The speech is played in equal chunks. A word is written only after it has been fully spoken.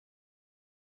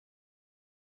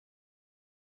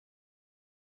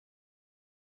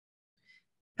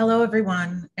Hello,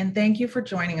 everyone, and thank you for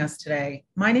joining us today.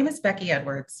 My name is Becky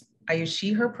Edwards. I use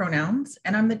she, her pronouns,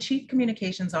 and I'm the Chief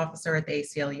Communications Officer at the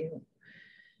ACLU.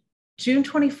 June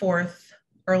 24th,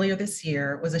 earlier this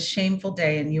year, was a shameful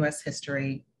day in US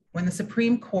history when the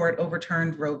Supreme Court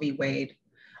overturned Roe v. Wade,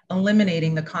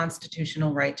 eliminating the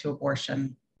constitutional right to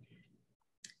abortion.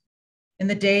 In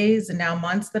the days and now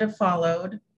months that have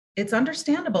followed, it's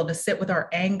understandable to sit with our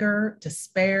anger,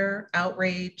 despair,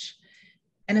 outrage,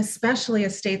 and especially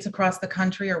as states across the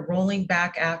country are rolling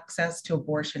back access to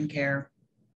abortion care.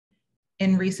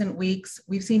 In recent weeks,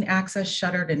 we've seen access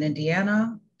shuttered in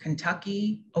Indiana,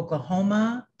 Kentucky,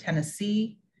 Oklahoma,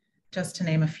 Tennessee, just to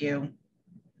name a few.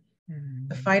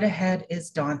 The fight ahead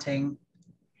is daunting,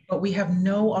 but we have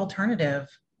no alternative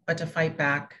but to fight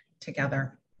back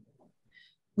together.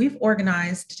 We've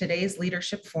organized today's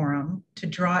leadership forum to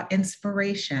draw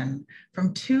inspiration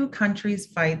from two countries'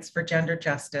 fights for gender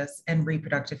justice and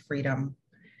reproductive freedom,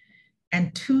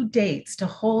 and two dates to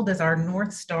hold as our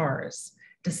North Stars: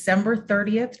 December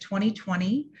 30th,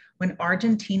 2020, when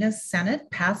Argentina's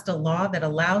Senate passed a law that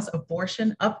allows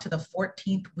abortion up to the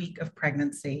 14th week of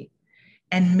pregnancy,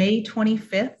 and May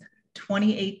 25th,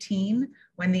 2018,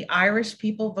 when the Irish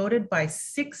people voted by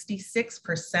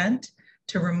 66%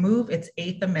 to remove its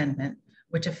 8th Amendment,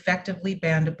 which effectively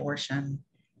banned abortion.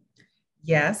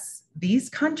 Yes, these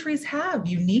countries have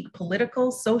unique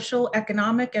political, social,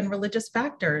 economic, and religious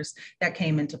factors that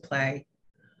came into play,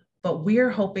 but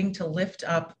we're hoping to lift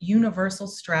up universal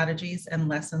strategies and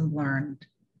lessons learned,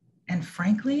 and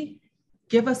frankly,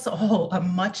 give us all a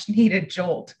much needed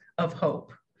jolt of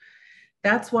hope.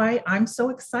 That's why I'm so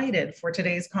excited for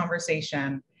today's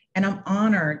conversation, and I'm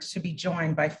honored to be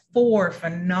joined by four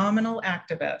phenomenal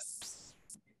activists.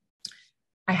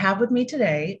 I have with me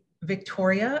today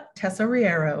Victoria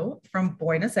Tesoriero from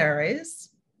Buenos Aires,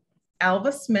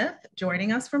 Ailbhe Smyth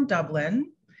joining us from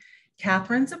Dublin,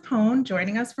 Katherine Zappone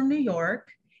joining us from New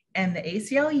York, and the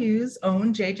ACLU's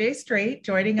own JJ Straight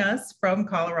joining us from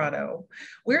Colorado.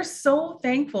 We're so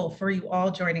thankful for you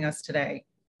all joining us today.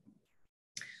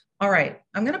 All right,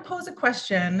 I'm going to pose a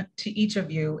question to each of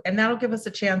you, and that'll give us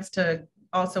a chance to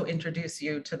also introduce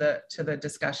you to the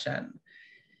discussion.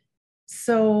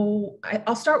 So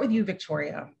I'll start with you,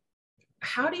 Victoria.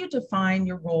 How do you define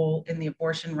your role in the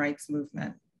abortion rights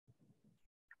movement?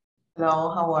 Hello,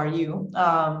 how are you?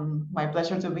 My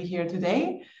pleasure to be here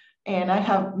today. And I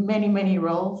have many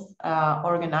roles,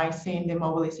 organizing the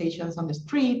mobilizations on the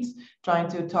streets, trying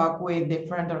to talk with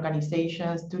different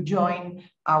organizations to join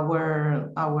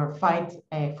our fight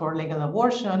for legal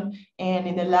abortion. And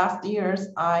in the last years,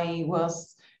 I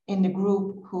was in the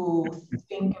group who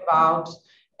think about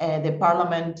the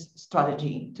parliament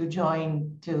strategy to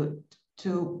join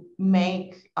to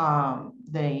make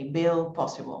the bill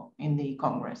possible in the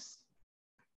Congress.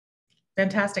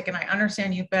 Fantastic, and I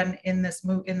understand you've been in this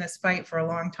fight for a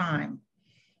long time.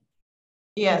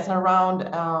 Yes,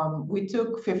 we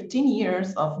took 15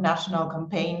 years of national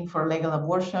campaign for legal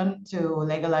abortion to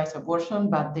legalize abortion,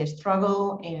 but the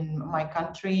struggle in my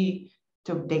country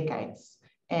took decades.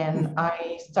 And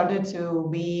I started to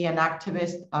be an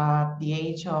activist at the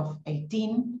age of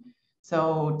 18,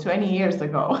 so 20 years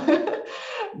ago.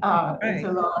 It's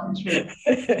a long trip.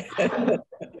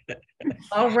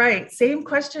 All right, same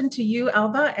question to you,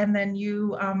 Ailbhe, and then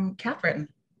you, Katherine.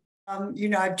 I'm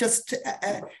just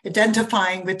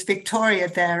identifying with Victoria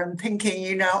there and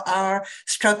thinking, our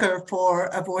struggle for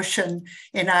abortion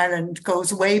in Ireland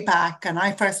goes way back. And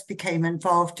I first became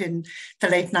involved in the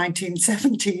late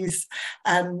 1970s.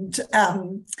 And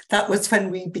that was when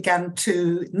we began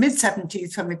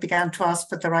mid-70s, when we began to ask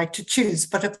for the right to choose.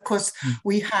 But of course,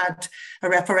 we had a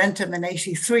referendum in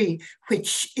 83,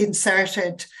 which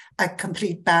inserted a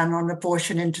complete ban on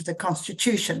abortion into the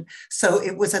Constitution. So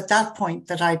it was at that point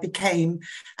that I became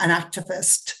an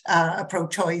activist, a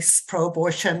pro-choice,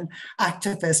 pro-abortion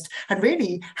activist, and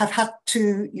really have had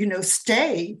to,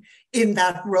 stay in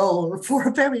that role for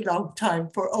a very long time,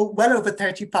 for well over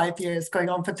 35 years, going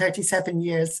on for 37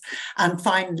 years. And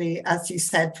finally, as you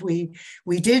said, we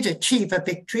did achieve a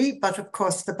victory, but of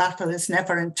course the battle is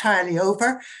never entirely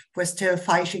over. We're still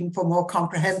fighting for more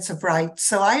comprehensive rights.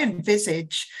 So I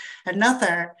envisage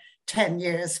another 10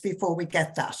 years before we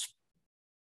get that.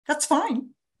 That's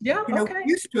fine. Yeah, okay.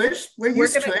 Used to it. We're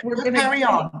used to it. We'll carry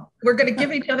on. We're going to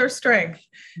give each other strength.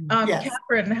 Yes.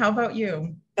 Katherine, how about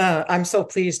you? I'm so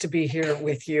pleased to be here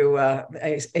with you,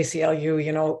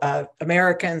 ACLU.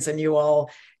 Americans and you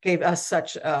all gave us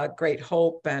such great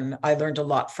hope. And I learned a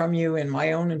lot from you in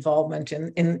my own involvement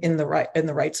in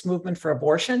the rights movement for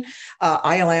abortion.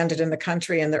 I landed in the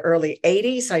country in the early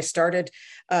 80s. I started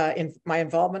my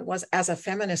involvement was as a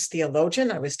feminist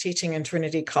theologian. I was teaching in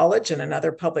Trinity College and in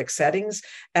other public settings,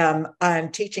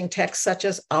 and teaching texts such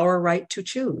as Our Right to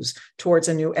Choose Towards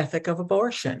a New Ethic of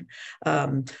Abortion.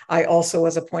 I also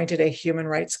was appointed a human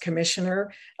rights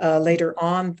commissioner. Later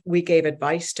on, we gave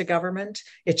advice to government.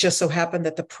 It just so happened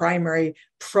that the primary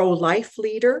pro-life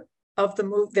leader of the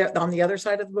move there on the other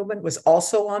side of the movement was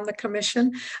also on the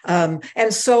commission.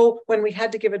 And so when we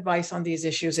had to give advice on these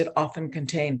issues, it often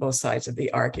contained both sides of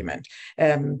the argument.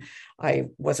 I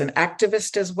was an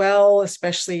activist as well,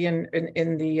 especially in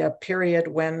the period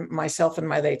when myself and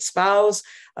my late spouse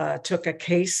took a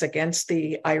case against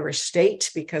the Irish state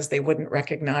because they wouldn't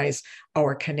recognize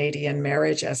our Canadian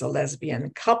marriage as a lesbian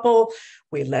couple.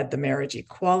 We led the marriage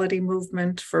equality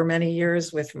movement for many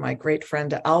years with my great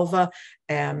friend Ailbhe,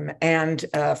 and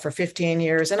for 15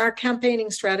 years. And our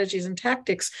campaigning strategies and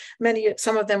tactics,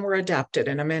 some of them were adapted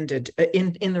and amended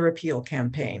in the repeal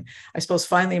campaign. I suppose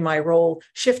finally my role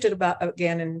shifted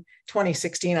again in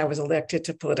 2016. I was elected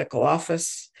to political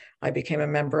office. I became a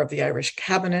member of the Irish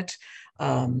cabinet.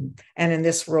 And in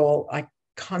this role, I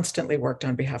constantly worked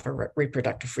on behalf of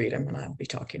reproductive freedom, and I'll be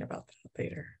talking about that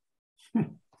later.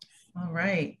 All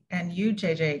right. And you,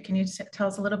 JJ, can you tell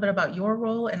us a little bit about your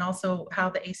role and also how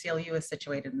the ACLU is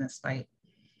situated in this fight?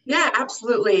 Yeah,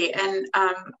 absolutely. And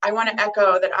I want to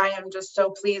echo that I am just so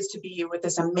pleased to be with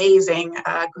this amazing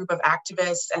group of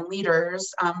activists and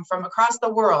leaders from across the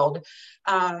world.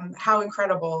 How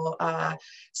incredible.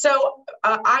 So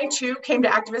I too came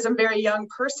to activism very young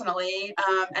personally,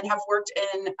 and have worked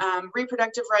in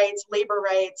reproductive rights, labor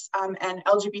rights, and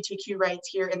LGBTQ rights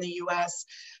here in the US.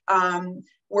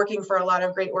 Working for a lot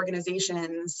of great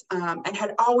organizations, and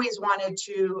had always wanted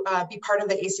to be part of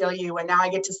the ACLU. And now I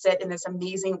get to sit in this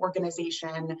amazing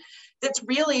organization that's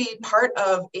really part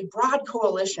of a broad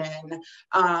coalition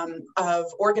of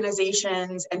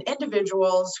organizations and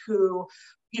individuals who,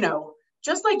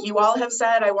 just like you all have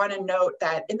said, I want to note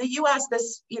that in the US,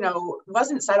 this,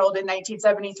 wasn't settled in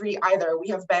 1973 either. We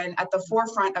have been at the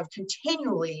forefront of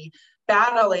continually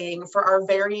battling for our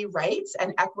very rights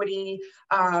and equity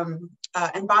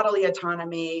and bodily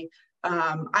autonomy.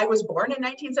 I was born in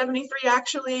 1973,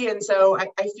 actually, and so I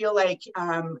feel like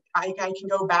I can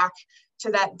go back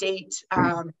to that date,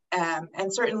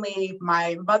 and certainly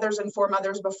my mothers and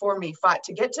foremothers before me fought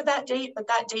to get to that date, but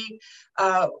that date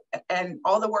and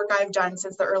all the work I've done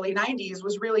since the early 90s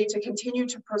was really to continue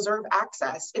to preserve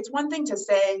access. It's one thing to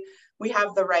say we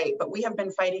have the right, but we have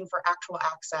been fighting for actual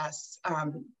access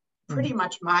pretty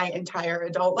much my entire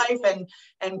adult life,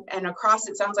 and across,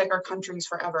 it sounds like, our countries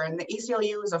forever. And the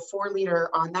ACLU is a leader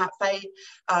on that fight,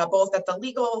 both at the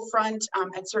legal front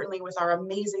and certainly with our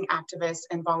amazing activists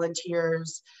and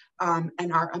volunteers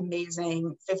and our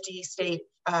amazing 50 state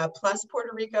plus Puerto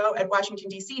Rico and Washington,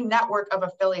 D.C. network of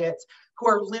affiliates who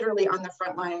are literally on the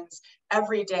front lines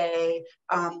every day,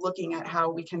 looking at how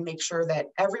we can make sure that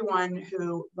everyone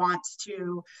who wants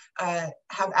to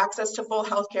have access to full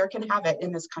healthcare can have it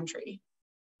in this country.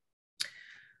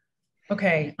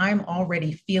 Okay, I'm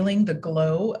already feeling the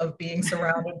glow of being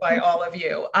surrounded by all of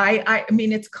you. I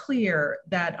mean, it's clear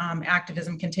that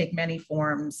activism can take many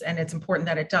forms, and it's important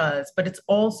that it does, but it's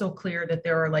also clear that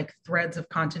there are like threads of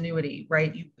continuity,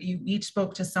 right? You each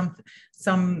spoke to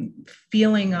some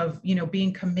feeling of,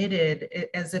 being committed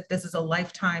as if this is a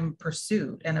lifetime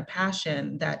pursuit and a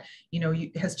passion that,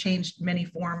 has changed many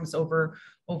forms over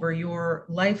your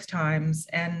lifetimes,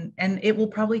 and it will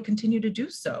probably continue to do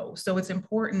so. So it's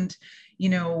important,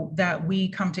 that we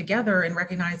come together and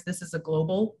recognize this is a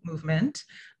global movement.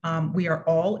 We are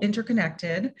all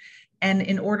interconnected. And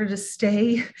in order to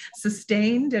stay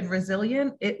sustained and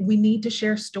resilient, we need to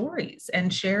share stories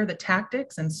and share the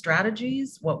tactics and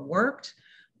strategies, what worked,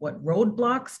 what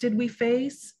roadblocks did we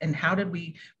face, and how did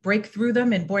we break through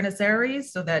them in Buenos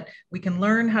Aires so that we can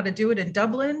learn how to do it in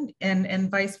Dublin,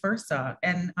 and vice versa.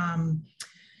 And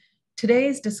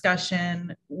today's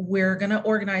discussion, we're going to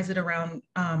organize it around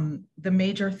the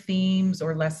major themes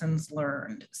or lessons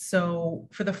learned. So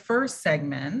for the first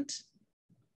segment,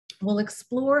 we'll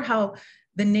explore how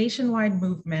the nationwide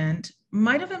movement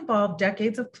might have involved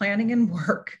decades of planning and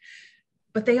work,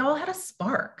 but they all had a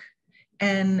spark.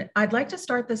 And I'd like to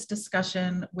start this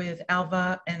discussion with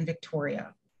Ailbhe and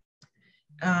Victoria.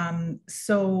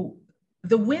 So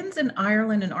the wins in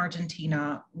Ireland and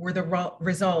Argentina were the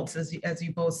results, as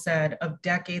you both said, of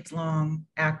decades-long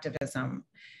activism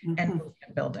and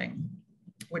movement building,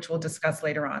 which we'll discuss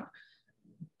later on.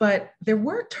 but there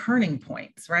were turning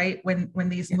points, right? When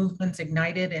these movements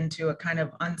ignited into a kind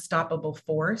of unstoppable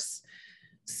force.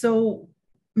 So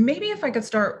maybe if I could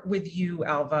start with you,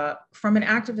 Ailbhe, from an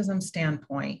activism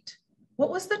standpoint,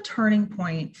 what was the turning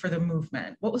point for the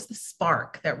movement? What was the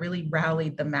spark that really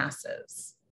rallied the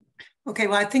masses? Okay,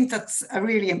 well, I think that's a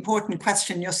really important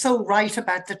question. You're so right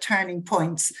about the turning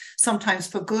points, sometimes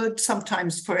for good,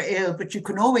 sometimes for ill, but you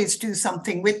can always do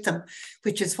something with them,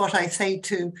 which is what I say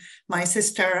to my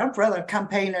sister or brother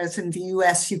campaigners in the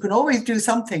US. You can always do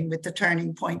something with the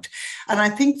turning point. And I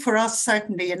think for us,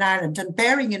 certainly in Ireland, and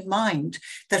bearing in mind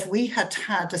that we had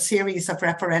had a series of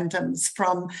referendums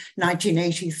from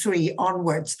 1983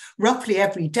 onwards, roughly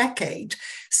every decade.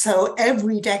 So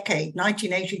every decade,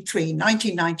 1983,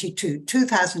 1992,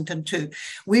 2002,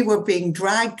 we were being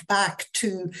dragged back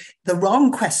to the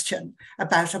wrong question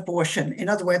about abortion. In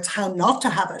other words, how not to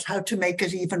have it, how to make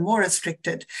it even more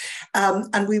restricted.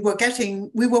 And we were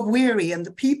weary, and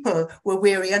the people were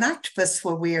weary, and activists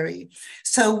were weary.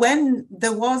 So when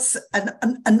there was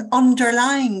an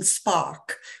underlying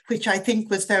spark, which I think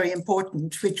was very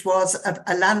important, which was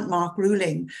a landmark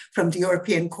ruling from the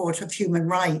European Court of Human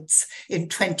Rights in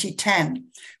 2010,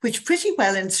 which pretty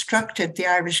well instructed the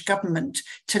Irish government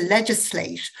to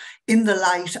legislate in the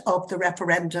light of the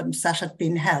referendums that had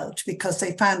been held, because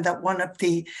they found that one of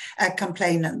the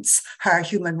complainants, her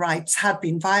human rights had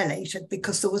been violated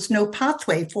because there was no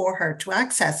pathway for her to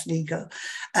access legal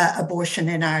abortion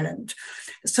in Ireland.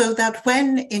 So that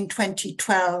when in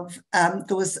 2012,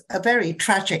 there was a very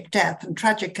tragic death, and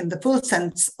tragic in the full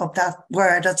sense of that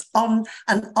word, as an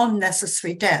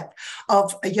unnecessary death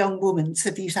of a young woman,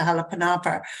 Savita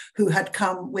Halappanavar, who had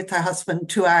come with her husband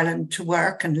to Ireland to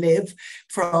work and live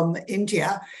from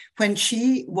India, when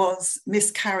she was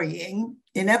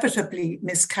inevitably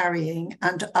miscarrying,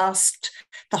 and asked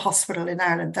the hospital in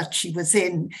Ireland that she was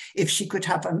in if she could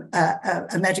have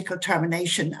a medical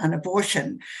termination and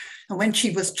abortion. And when she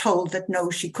was told that no,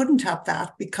 she couldn't have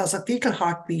that because a fetal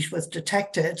heartbeat was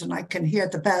detected, and I can hear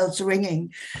the bells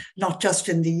ringing, not just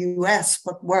in the US,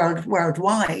 but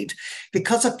worldwide,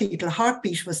 because a fetal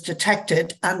heartbeat was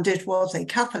detected and it was a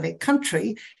Catholic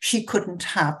country, she couldn't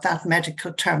have that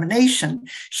medical termination.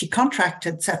 She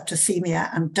contracted septicemia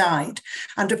and died.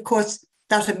 And of course,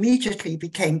 that immediately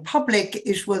became public.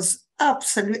 It was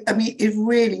absolutely, it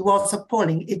really was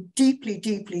appalling. It deeply,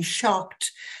 deeply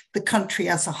shocked the country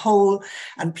as a whole,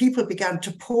 and people began to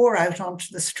pour out onto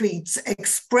the streets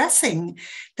expressing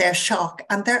their shock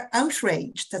and their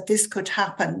outrage that this could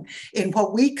happen in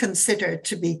what we consider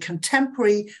to be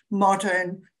contemporary,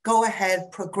 modern,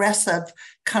 go-ahead, progressive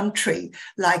country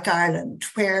like Ireland,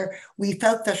 where we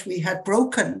felt that we had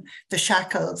broken the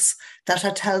shackles that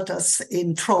had held us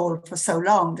in thrall for so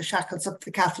long, the shackles of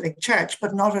the Catholic Church,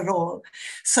 but not at all.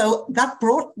 So that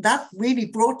really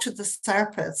brought to the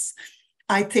surface,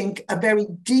 I think, a very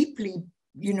deeply,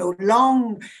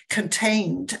 long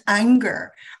contained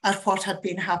anger at what had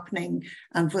been happening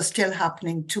and was still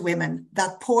happening to women.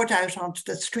 That poured out onto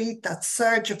the street. That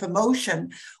surge of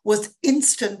emotion was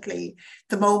instantly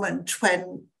the moment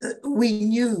when we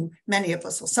knew, many of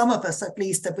us, or some of us at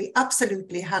least, that we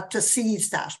absolutely had to seize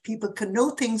that. People can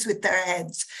know things with their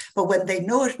heads, but when they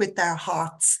know it with their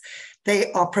hearts,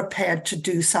 they are prepared to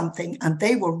do something. And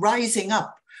they were rising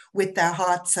up with their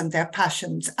hearts and their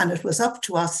passions. And it was up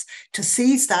to us to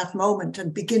seize that moment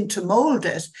and begin to mold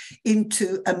it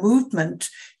into a movement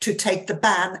to take the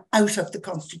ban out of the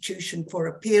Constitution for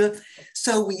repeal.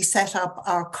 So we set up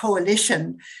our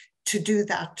coalition to do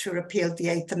that, to repeal the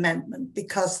Eighth Amendment,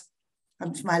 because,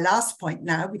 and it's my last point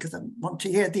now, because I want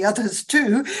to hear the others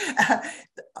too,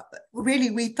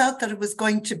 really, we felt that it was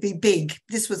going to be big.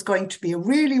 This was going to be a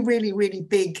really, really, really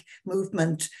big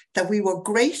movement, that we were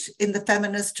great in the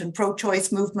feminist and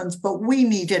pro-choice movements, but we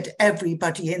needed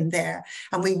everybody in there.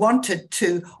 And we wanted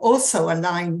to also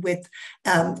align with,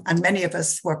 and many of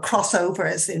us were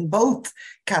crossovers in both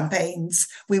campaigns.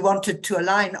 We wanted to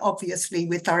align, obviously,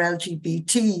 with our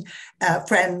LGBT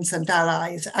friends and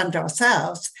allies and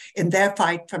ourselves in their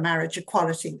fight for marriage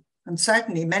equality. And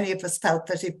certainly many of us felt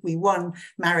that if we won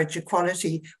marriage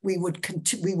equality, we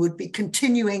would be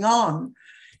continuing on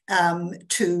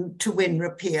to win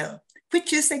repeal,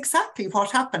 which is exactly what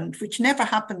happened, which never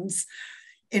happens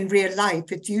in real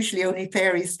life. It's usually only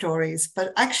fairy stories,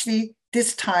 but actually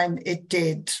this time it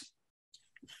did.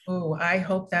 Oh, I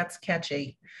hope that's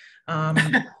catchy.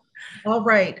 All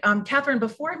right. Katherine,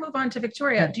 before I move on to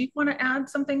Victoria, do you want to add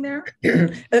something there?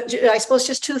 I suppose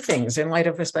just two things in light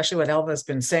of especially what Ailbhe has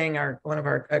been saying, one of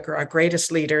our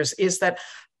greatest leaders, is that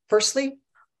firstly,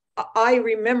 I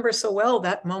remember so well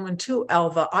that moment too,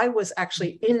 Ailbhe. I was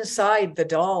actually inside the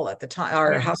Dáil at the time,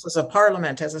 our Houses of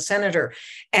Parliament as a senator,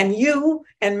 and you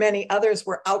and many others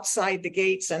were outside the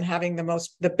gates and having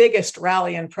the biggest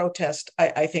rally and protest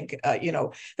I think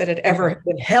that had ever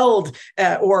been held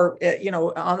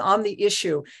on the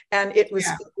issue. And it was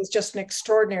just an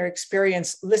extraordinary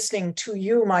experience listening to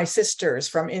you, my sisters,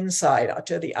 from inside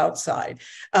to the outside.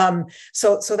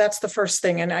 So that's the first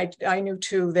thing, and I knew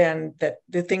too then that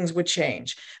the things would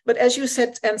change. But as you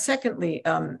said, and secondly,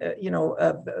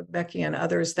 Becky and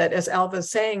others, that as Ailbhe is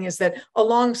saying, is that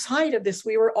alongside of this,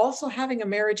 we were also having a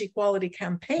marriage equality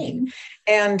campaign.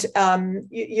 And,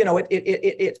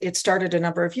 it started a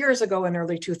number of years ago in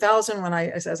early 2000 when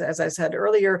as I said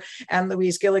earlier, and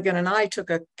Louise Gilligan and I took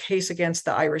a case against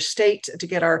the Irish state to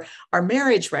get our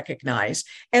marriage recognized.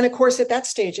 And of course, at that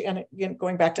stage, and again,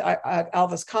 going back to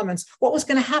Ailbhe's comments, what was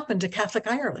going to happen to Catholic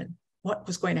Ireland? What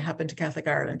was going to happen to Catholic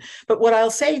Ireland? But what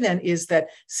I'll say then is that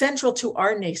central to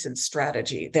our nascent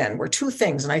strategy then were two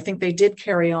things, and I think they did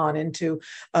carry on into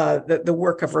the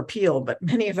work of repeal, but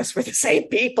many of us were the same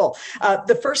people.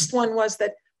 The first one was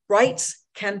that rights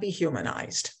can be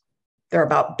humanized. They're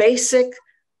about basic,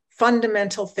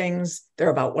 fundamental things. They're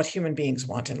about what human beings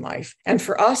want in life. And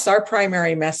for us, our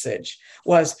primary message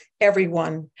was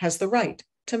everyone has the right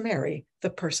to marry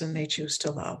the person they choose to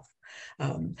love.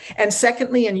 And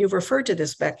secondly, and you've referred to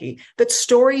this, Becky, that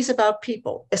stories about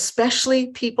people,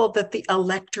 especially people that the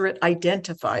electorate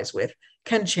identifies with,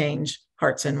 can change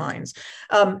hearts and minds.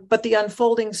 But the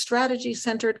unfolding strategy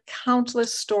centered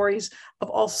countless stories of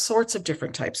all sorts of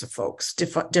different types of folks,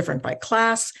 different by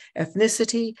class,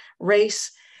 ethnicity,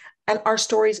 race. And our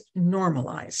stories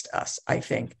normalized us, I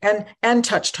think, and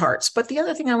touched hearts. But the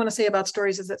other thing I want to say about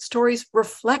stories is that stories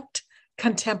reflect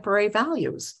contemporary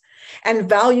values. And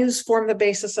values form the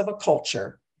basis of a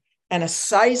culture. And a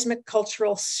seismic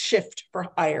cultural shift for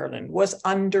Ireland was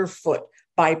underfoot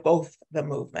by both the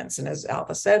movements. And as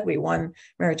Ailbhe said, we won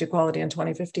marriage equality in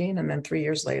 2015, and then 3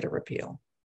 years later, repeal.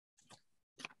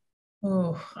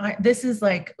 Oh, this is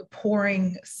like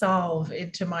pouring salve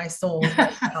into my soul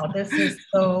right now. This is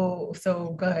so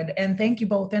good. And thank you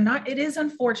both. And it is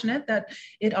unfortunate that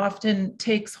it often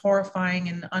takes horrifying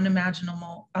and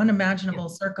unimaginable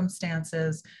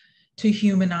circumstances to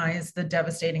humanize the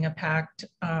devastating impact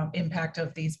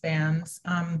of these bans.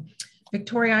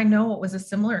 Victoria, I know it was a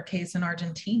similar case in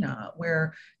Argentina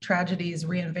where tragedies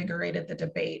reinvigorated the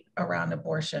debate around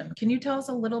abortion. Can you tell us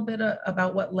a little bit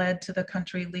about what led to the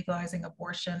country legalizing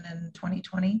abortion in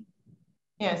 2020?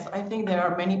 Yes, I think there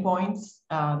are many points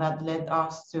that led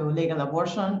us to legal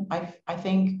abortion. I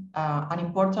think an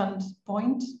important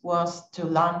point was to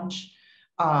launch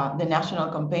the National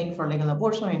Campaign for Legal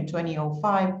Abortion in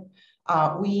 2005.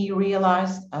 We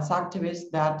realized as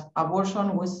activists that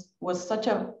abortion was such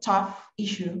a tough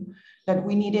issue that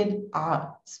we needed a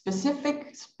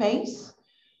specific space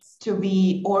to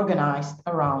be organized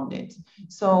around it.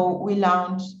 So we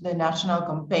launched the National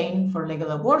Campaign for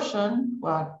Legal Abortion,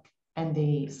 and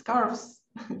the scarves,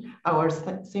 our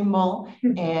symbol,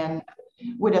 and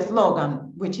with a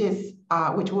slogan, which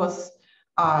was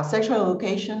sexual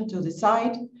education to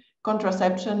decide,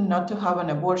 contraception not to have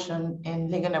an abortion, and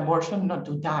legal abortion not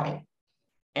to die.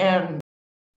 And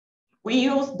we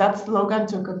used that slogan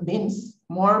to convince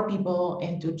more people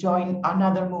and to join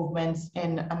another movements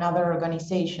and another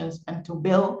organizations and to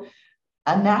build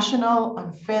a national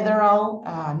and federal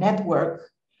network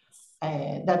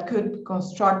that could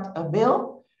construct a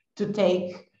bill to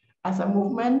take as a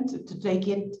movement, to take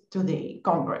it to the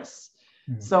Congress.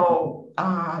 Mm-hmm. So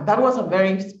that was a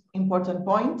very important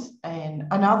point. And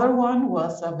another one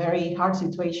was a very hard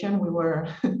situation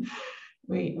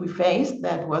we faced.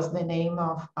 That was the name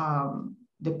of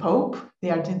the Pope, the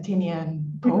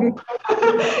Argentinian Pope,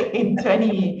 in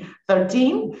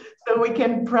 2013. So we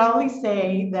can proudly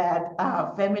say that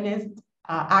feminist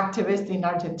activists in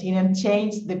Argentina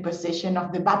changed the position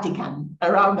of the Vatican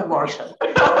around abortion.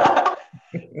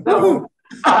 So,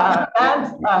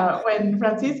 when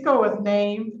Francisco was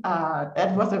named,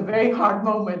 that was a very hard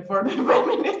moment for the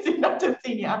feminists in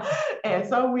Argentina. And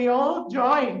so we all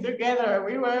joined together.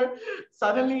 We were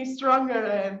suddenly stronger,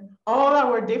 and all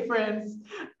our difference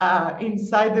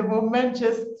inside the movement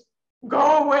just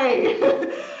go away.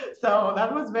 So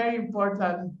that was very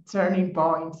important turning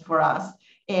points for us.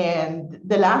 And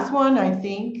the last one, I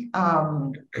think,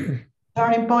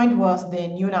 turning point was the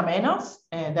Ni Una Menos,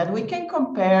 that we can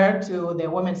compare to the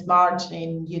Women's March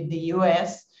in the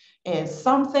US, is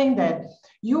something that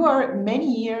you are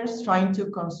many years trying to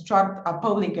construct a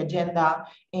public agenda,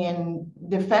 and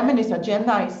the feminist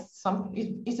agenda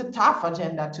is a tough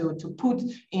agenda to put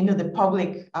into the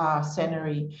public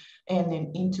scenery and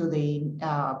then into the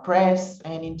press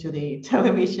and into the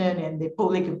television and the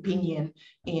public opinion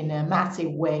in a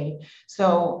massive way.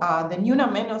 So the Nuna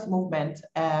Menos movement,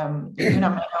 the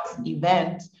Nuna Menos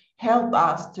event, help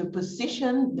us to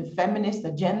position the feminist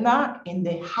agenda in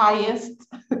the highest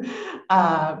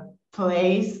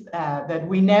place that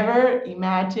we never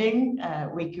imagined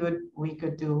we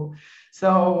could do.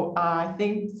 So I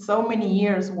think so many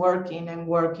years working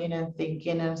and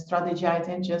thinking and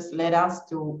strategizing just led us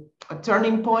to a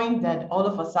turning point that all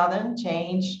of a sudden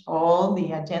changed all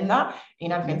the agenda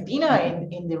in Argentina,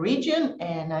 in the region,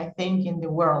 and I think in the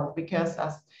world, because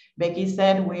as Becky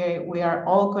said, we are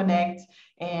all connected.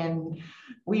 And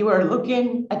we were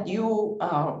looking at you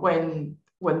when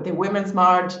the Women's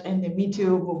March and the Me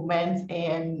Too movement,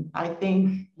 and I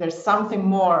think there's something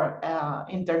more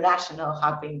international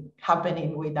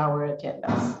happening with our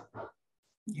agendas.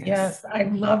 Yes, I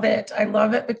love it. I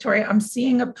love it, Victoria. I'm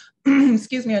seeing a,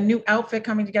 excuse me, a new outfit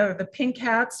coming together. The pink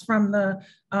hats from the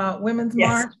Women's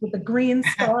March with the green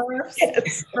scarves.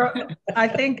 Yes. I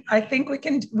think we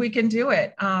can do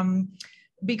it.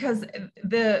 Because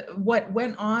what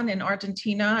went on in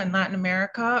Argentina and Latin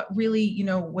America really,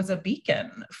 was a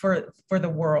beacon for the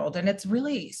world. And it's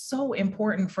really so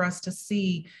important for us to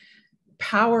see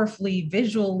powerfully,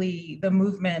 visually, the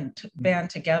movement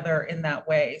band together in that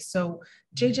way. So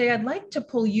JJ, I'd like to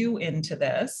pull you into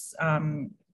this.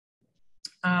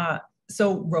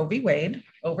 So Roe v. Wade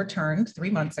overturned 3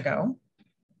 months ago.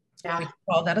 Yeah. We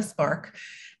call that a spark.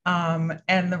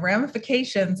 And the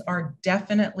ramifications are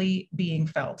definitely being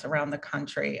felt around the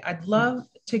country. I'd love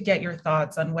to get your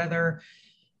thoughts on whether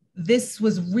this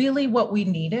was really what we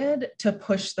needed to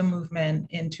push the movement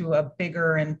into a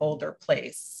bigger and bolder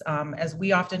place. As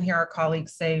we often hear our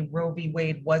colleagues say, Roe v.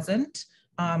 Wade wasn't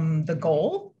the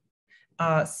goal.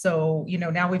 So,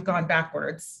 now we've gone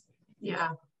backwards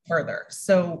further.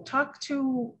 So talk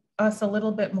to us a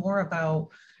little bit more about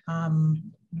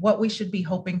what we should be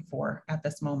hoping for at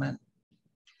this moment.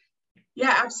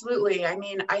 Yeah, absolutely. I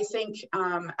mean, I think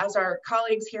as our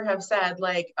colleagues here have said,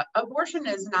 like, abortion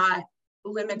is not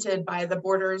limited by the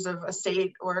borders of a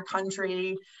state or a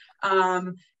country,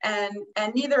 and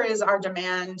neither is our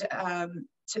demand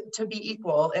to be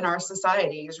equal in our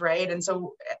societies, right? And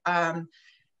so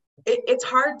it's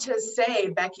hard to say,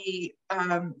 Becky,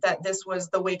 that this was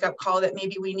the wake-up call that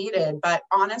maybe we needed, but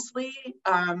honestly,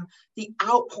 the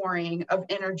outpouring of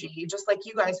energy, just like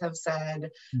you guys have said,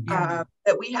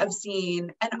 that we have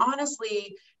seen, and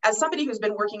honestly, as somebody who's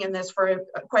been working in this for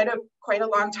quite a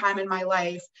long time in my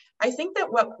life, I think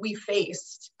that what we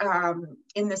faced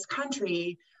in this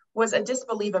country was a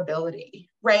disbelievability,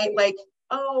 right? Like,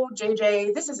 oh,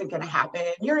 JJ, this isn't going to happen.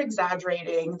 You're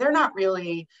exaggerating. They're not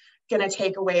really going to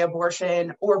take away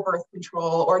abortion or birth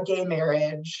control or gay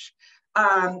marriage.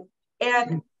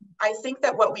 And I think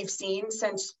that what we've seen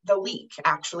since the leak,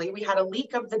 actually, we had a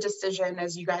leak of the decision,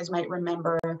 as you guys might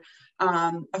remember,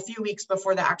 a few weeks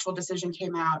before the actual decision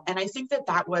came out. And I think that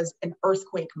that was an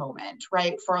earthquake moment,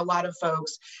 right, for a lot of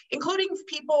folks, including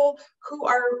people who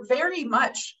are very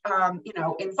much,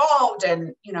 involved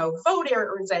and,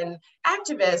 voters and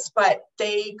activists, but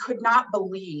they could not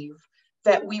believe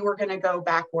that we were going to go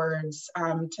backwards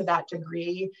to that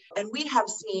degree. And we have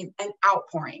seen an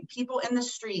outpouring, people in the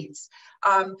streets.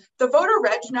 The voter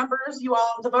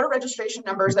registration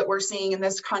numbers that we're seeing in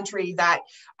this country that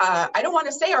I don't want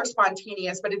to say are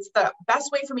spontaneous, but it's the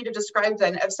best way for me to describe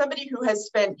them, as somebody who has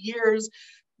spent years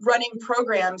running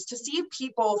programs, to see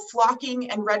people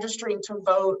flocking and registering to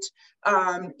vote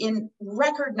in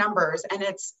record numbers, and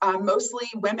it's mostly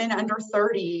women under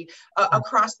 30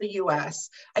 across the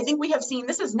US. I think we have seen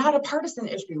this is not a partisan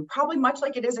issue, probably much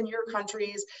like it is in your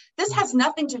countries. This has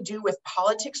nothing to do with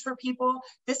politics for people.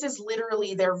 This is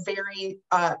literally their very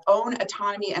own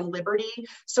autonomy and liberty.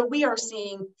 So we are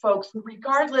seeing folks,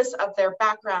 regardless of their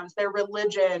backgrounds, their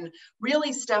religion,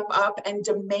 really step up and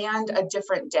demand a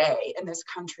different day in this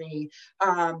country.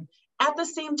 At the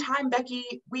same time,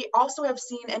 Becky, we also have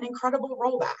seen an incredible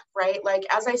rollback, right? Like,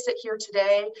 as I sit here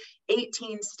today,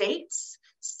 18 states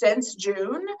since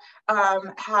June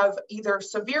have either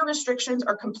severe restrictions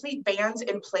or complete bans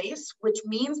in place, which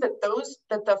means that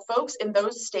the folks in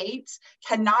those states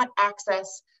cannot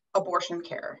access abortion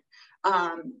care,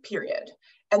 period.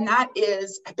 And that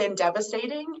has been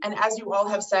devastating. And as you all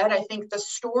have said, I think the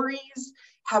stories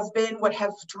have been what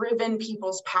have driven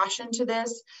people's passion to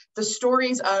this. The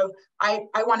stories of, I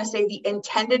want to say, the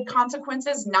intended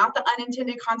consequences, not the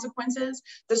unintended consequences.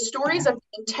 The stories of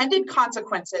intended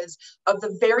consequences of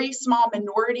the very small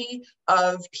minority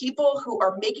of people who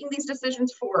are making these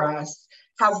decisions for us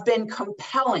have been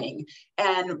compelling,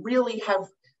 and really have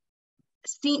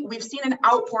we've seen an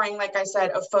outpouring, like I said,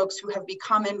 of folks who have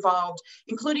become involved,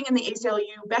 including in the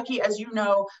ACLU. Becky, as you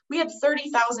know, we had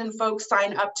 30,000 folks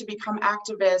sign up to become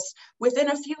activists within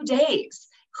a few days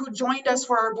who joined us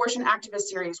for our abortion activist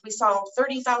series. We saw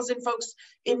 30,000 folks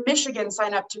in Michigan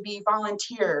sign up to be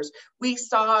volunteers. We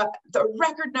saw the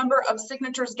record number of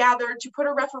signatures gathered to put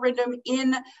a referendum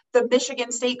in the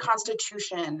Michigan state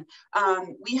constitution.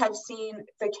 We have seen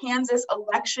the Kansas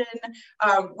election,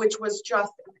 which was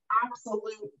just an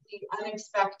absolutely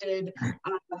unexpected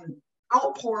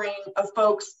outpouring of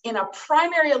folks in a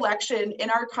primary election in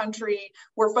our country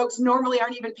where folks normally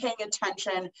aren't even paying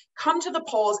attention, come to the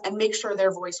polls and make sure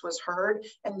their voice was heard.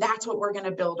 And that's what we're going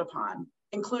to build upon,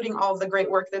 including all of the great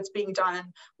work that's being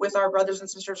done with our brothers and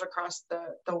sisters across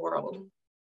the world.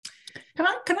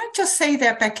 Can I just say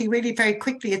that, Becky, really very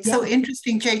quickly? It's so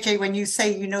interesting, JJ, when you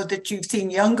say, you know, that you've seen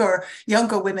younger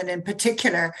women in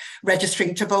particular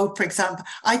registering to vote, for example.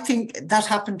 I think that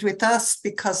happened with us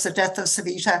because the death of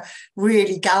Savita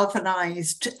really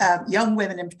galvanized young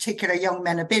women in particular, young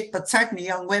men a bit, but certainly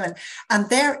young women. And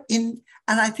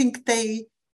I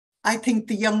think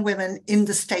the young women in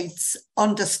the States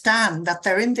understand that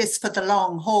they're in this for the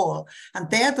long haul, and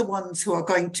they're the ones who are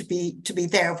going to be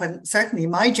there when certainly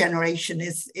my generation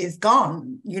is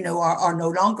gone, you know, are no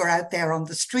longer out there on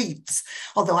the streets,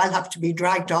 although I'll have to be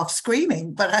dragged off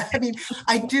screaming. But I mean,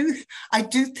 I do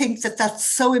think that that's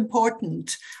so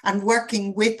important, and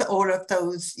working with all of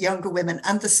those younger women,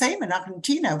 and the same in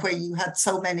Argentina, where you had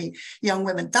so many young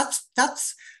women,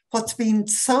 that's what's been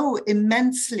so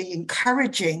immensely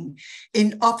encouraging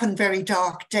in often very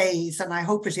dark days, and I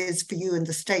hope it is for you in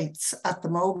the States at the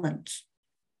moment.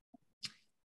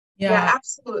 Yeah,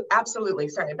 absolutely.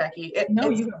 Sorry, Becky.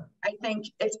 I think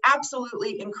it's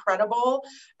absolutely incredible,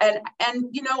 and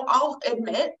you know, I'll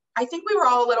admit, I think we were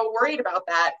all a little worried about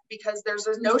that, because there's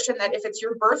this notion that if it's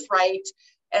your birthright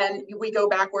and we go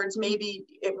backwards, maybe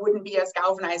it wouldn't be as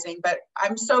galvanizing. But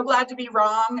I'm so glad to be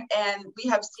wrong, and we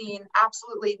have seen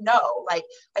absolutely no. Like,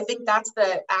 I think that's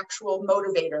the actual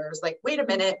motivators. Like, wait a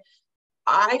minute,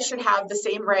 I should have the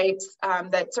same rights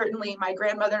that certainly my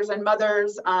grandmothers and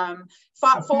mothers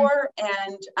fought for,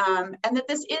 and that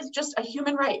this is just a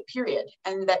human right, period,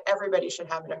 and that everybody should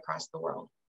have it across the world.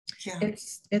 Yeah,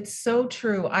 it's so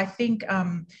true. I think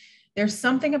there's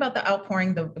something about the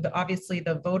outpouring. Obviously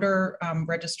the voter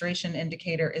registration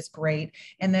indicator is great,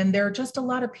 and then there are just a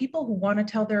lot of people who want to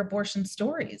tell their abortion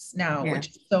stories now, which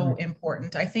is so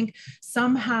important. I think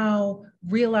somehow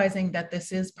realizing that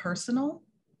this is personal.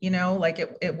 You know, like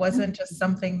it wasn't just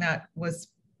something that was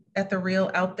at the real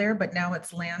out there, but now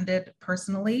it's landed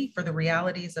personally for the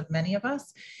realities of many of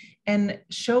us. And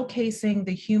showcasing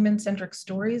the human-centric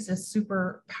stories is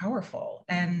super powerful.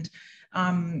 And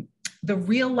the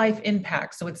real life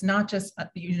impact. So it's not just,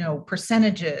 you know,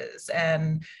 percentages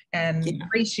and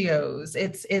ratios.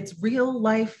 It's real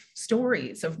life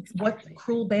stories of what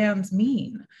cruel bans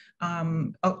mean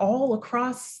all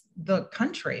across the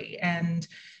country. And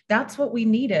that's what we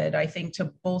needed, I think,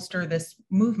 to bolster this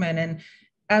movement. And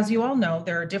as you all know,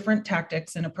 there are different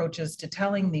tactics and approaches to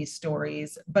telling these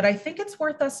stories, but I think it's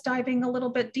worth us diving a little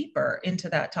bit deeper into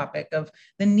that topic of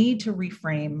the need to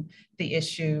reframe the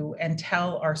issue and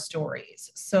tell our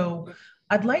stories. So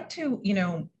I'd like to, you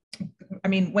know, I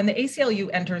mean, when the ACLU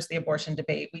enters the abortion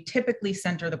debate, we typically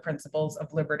center the principles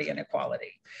of liberty and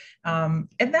equality. And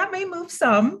that may move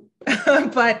some,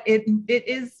 but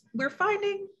we're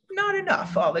finding not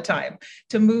enough all the time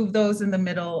to move those in the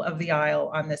middle of the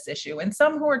aisle on this issue. And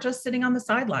some who are just sitting on the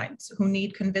sidelines, who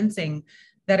need convincing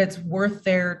that it's worth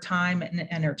their time and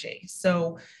energy.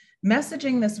 So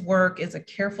messaging this work is a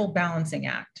careful balancing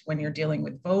act when you're dealing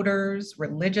with voters,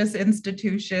 religious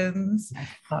institutions,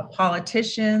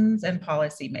 politicians, and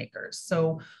policymakers.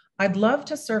 So I'd love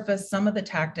to surface some of the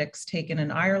tactics taken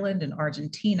in Ireland and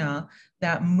Argentina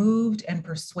that moved and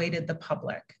persuaded the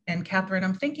public. And Katherine,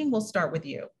 I'm thinking we'll start with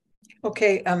you.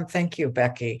 Okay, thank you,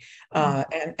 Becky.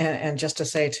 And just to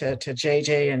say to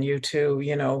JJ and you too,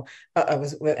 you know, I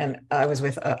was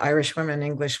with Irish women,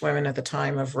 English women at the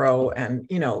time of Roe, and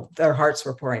you know, their hearts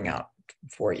were pouring out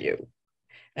for you.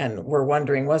 And we're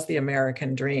wondering, was the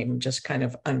American dream just kind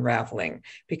of unraveling?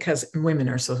 Because women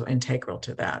are so integral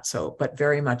to that. So, but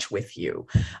very much with you.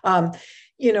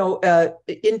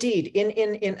 Indeed,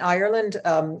 in Ireland,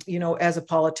 as a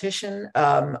politician,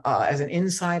 as an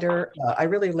insider, I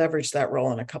really leveraged that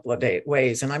role in a couple of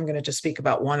ways, and I'm going to just speak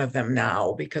about one of them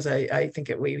now because I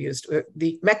think we used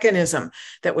the mechanism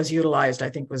that was utilized. I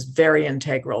think was very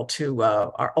integral to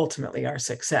ultimately our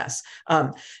success.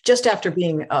 Just after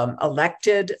being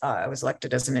elected, I was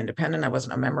elected as an independent. I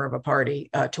wasn't a member of a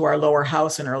party to our lower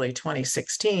house in early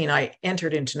 2016. I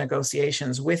entered into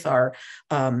negotiations with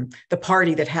the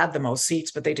party that had the most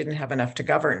seats, but they didn't have enough to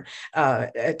govern,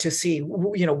 to see,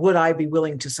 would I be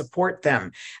willing to support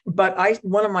them? But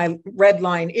one of my red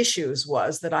line issues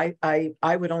was that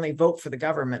I would only vote for the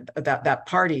government, that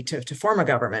party to form a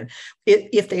government,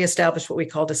 if they established what we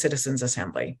called a citizens'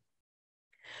 assembly.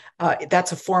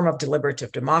 That's a form of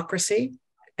deliberative democracy.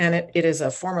 And it is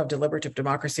a form of deliberative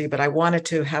democracy, but I wanted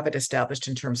to have it established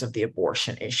in terms of the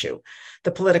abortion issue.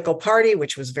 The political party,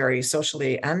 which was very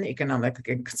socially and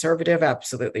economically conservative,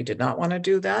 absolutely did not want to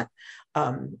do that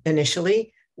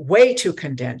initially. Way too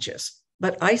contentious.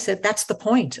 But I said, that's the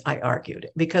point, I argued,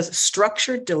 because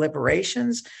structured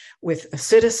deliberations with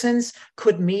citizens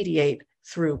could mediate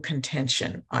through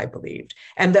contention, I believed,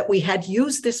 and that we had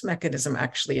used this mechanism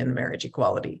actually in the marriage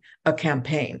equality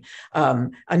campaign.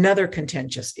 Another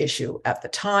contentious issue at the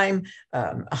time,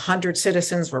 100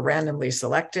 citizens were randomly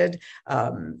selected.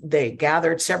 They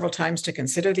gathered several times to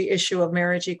consider the issue of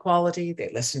marriage equality.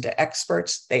 They listened to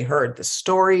experts. They heard the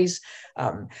stories,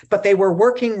 but they were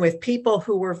working with people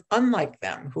who were unlike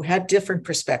them, who had different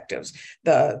perspectives.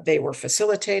 They were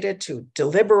facilitated to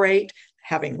deliberate,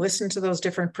 having listened to those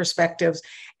different perspectives,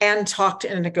 and talked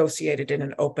and negotiated in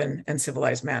an open and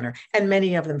civilized manner. And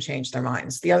many of them changed their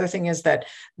minds. The other thing is that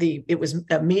it was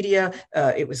media,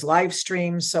 it was live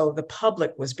streamed, so the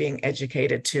public was being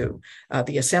educated too.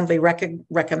 The Assembly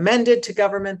recommended to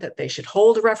government that they should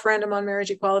hold a referendum on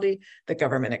marriage equality. The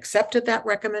government accepted that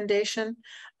recommendation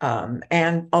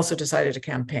and also decided to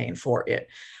campaign for it.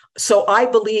 So I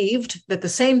believed that the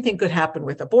same thing could happen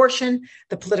with abortion.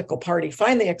 The political party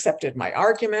finally accepted my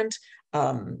argument.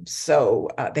 So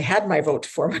they had my vote to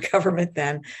form a government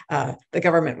then. The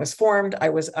government was formed. I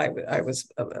was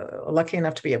lucky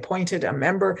enough to be appointed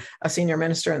a senior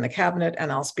minister in the cabinet,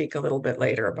 and I'll speak a little bit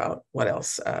later about what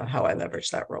else, how I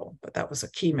leveraged that role. But that was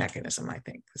a key mechanism, I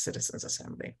think, the Citizens'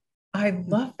 Assembly. I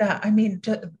love that. I mean,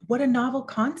 what a novel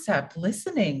concept,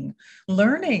 listening,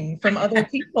 learning from other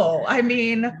people. I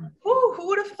mean, who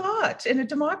would have thought in a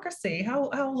democracy?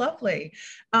 How lovely.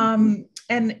 And,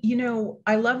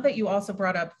 I love that you also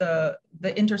brought up the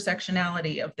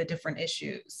intersectionality of the different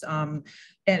issues.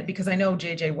 And because I know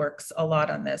JJ works a lot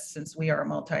on this since we are a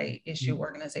multi-issue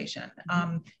organization.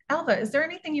 Ailbhe, is there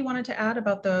anything you wanted to add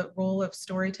about the role of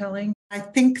storytelling? I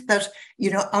think that,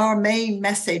 our main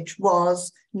message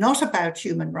was not about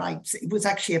human rights. It was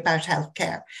actually about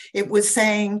healthcare. It was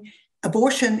saying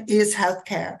abortion is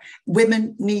healthcare.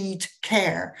 Women need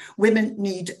care. Women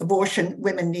need abortion.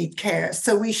 Women need care.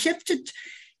 So we shifted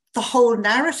the whole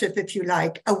narrative, if you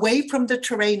like, away from the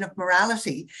terrain of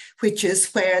morality, which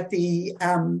is where the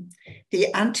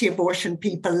anti-abortion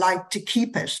people like to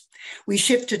keep it. We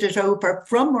shifted it over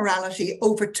from morality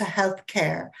over to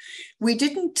healthcare. We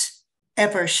didn't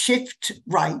ever shift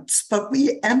rights, but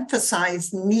we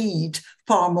emphasize need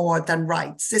far more than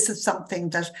rights. This is something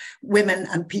that women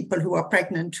and people who are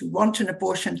pregnant who want an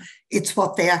abortion, it's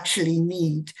what they actually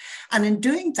need. And in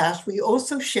doing that, we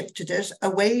also shifted it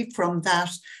away from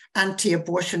that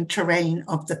anti-abortion terrain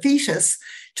of the fetus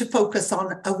to focus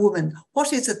on a woman.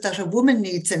 What is it that a woman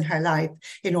needs in her life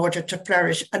in order to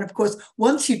flourish? And of course,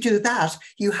 once you do that,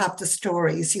 you have the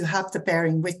stories, you have the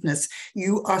bearing witness.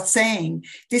 You are saying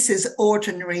this is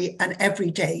ordinary and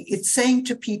everyday. It's saying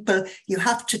to people, you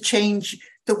have to change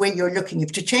the way you're looking. You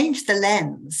have to change the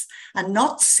lens and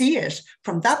not see it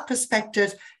from that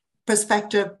perspective,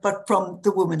 but from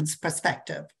the woman's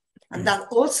perspective. And that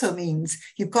also means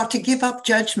you've got to give up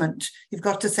judgment. You've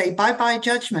got to say, bye-bye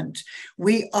judgment.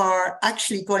 We are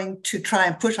actually going to try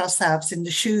and put ourselves in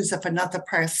the shoes of another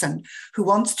person who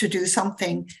wants to do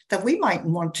something that we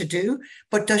mightn't want to do,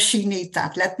 but does she need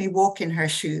that? Let me walk in her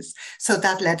shoes. So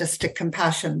that led us to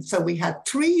compassion. So we had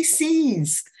 3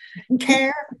 C's,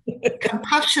 care,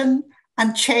 compassion,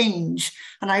 and change.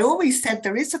 And I always said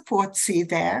there is a 4th C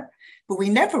there, but we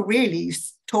never really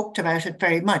talked about it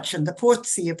very much. And the 4th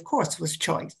C, of course, was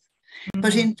choice.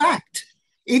 But in fact,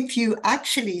 if you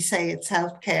actually say it's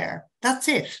healthcare, that's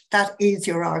it. That is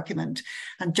your argument.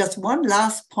 And just one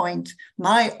last point,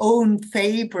 my own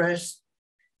favorite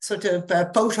sort of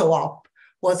photo op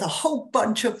was a whole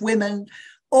bunch of women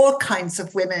all kinds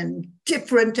of women,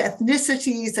 different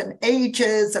ethnicities and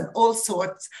ages and all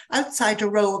sorts, outside a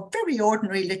row of very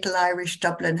ordinary little Irish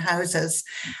Dublin houses.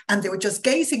 And they were just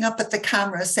gazing up at the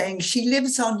camera saying, she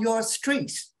lives on your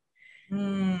street.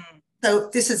 Mm. So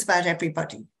this is about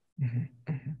everybody.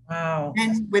 Wow.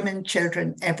 Men, women,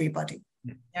 children, everybody.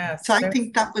 Yes. So I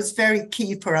think that was very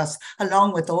key for us,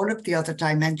 along with all of the other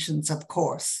dimensions, of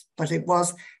course, but it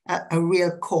was a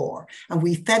real core. And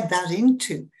we fed that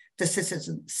into the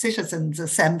Citizens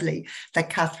Assembly that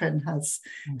Katherine has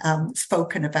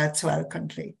spoken about so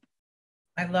eloquently.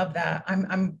 I love that.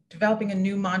 I'm developing a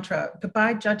new mantra: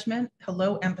 goodbye judgment,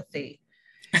 hello empathy.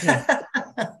 Yeah.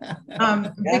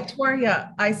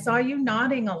 Victoria, I saw you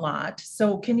nodding a lot.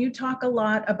 So can you talk a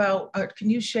lot about, can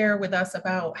you share with us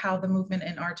about how the movement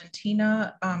in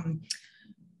Argentina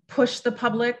pushed the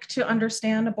public to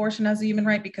understand abortion as a human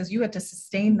right? Because you had to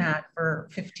sustain that for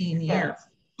 15 years.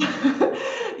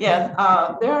 Yes,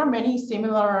 there are many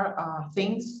similar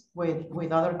things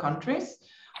with other countries.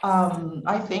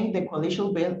 I think the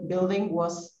coalition building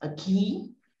was a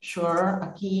key,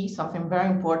 something very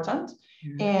important.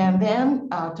 And then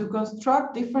to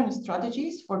construct different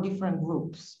strategies for different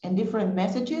groups and different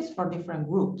messages for different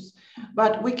groups.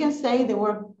 But we can say there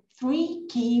were 3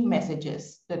 key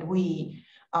messages that we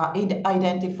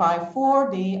identify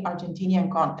for the Argentinian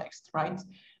context, right?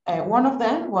 One of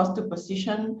them was to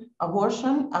position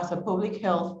abortion as a public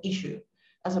health issue,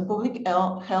 as a public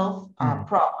health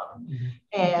problem.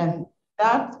 And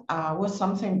that was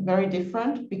something very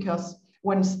different, because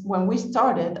when we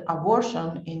started,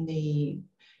 abortion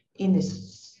in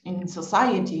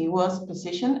society was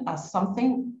positioned as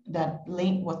something that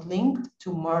was linked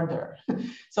to murder.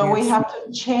 So we have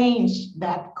to change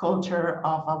that culture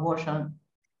of abortion,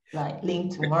 like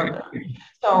linked to murder.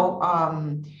 So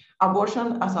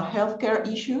abortion as a healthcare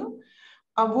issue,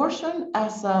 abortion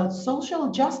as a social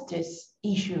justice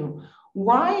issue.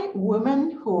 Why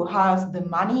women who has the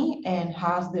money and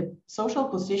has the social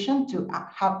position to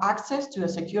have access to a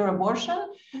secure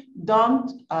abortion don't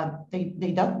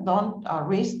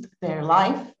risk their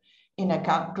life in a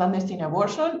clandestine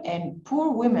abortion, and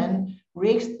poor women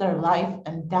risk their life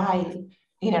and die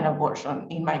in an abortion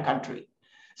in my country.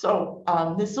 So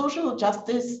the social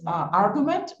justice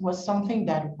argument was something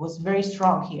that was very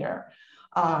strong here.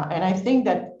 And I think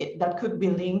that that could be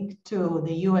linked to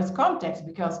the US context,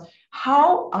 because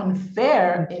how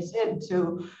unfair is it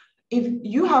to, if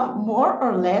you have more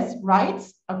or less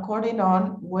rights according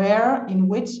on in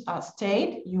which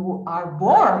state you are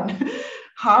born?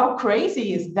 How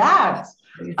crazy is that?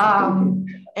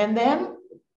 And then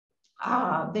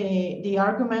the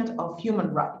argument of human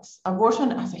rights,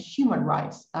 abortion as a human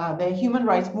rights. The human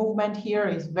rights movement here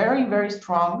is very, very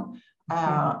strong.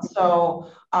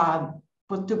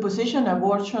 To position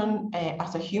abortion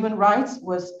as a human rights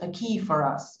was a key for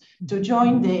us. To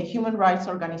join the human rights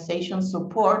organizations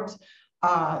support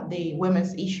the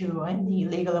women's issue and the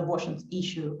legal abortions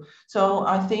issue. So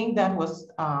I think that was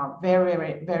very,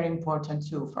 very, very important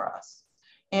too for us.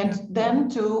 And then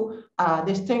to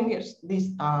distinguish this,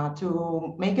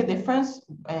 to make a difference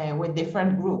with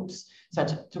different groups,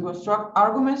 such to construct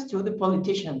arguments to the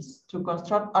politicians, to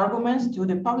construct arguments to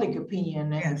the public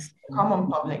opinion and the common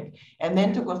public, and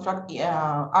then to construct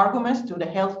arguments to the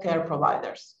healthcare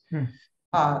providers,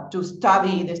 to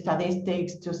study the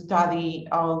statistics, to study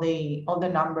all the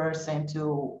numbers, and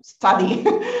to study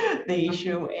the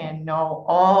issue and know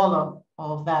all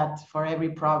of that for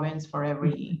every province, for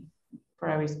every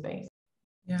space.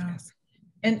 Yeah.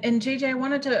 And JJ, I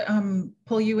wanted to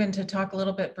pull you in to talk a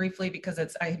little bit briefly, because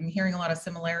I'm hearing a lot of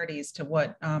similarities to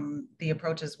what the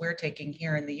approaches we're taking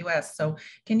here in the US. So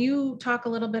can you talk a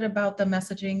little bit about the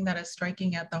messaging that is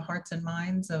striking at the hearts and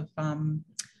minds of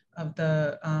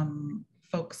the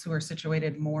folks who are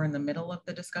situated more in the middle of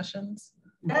the discussions?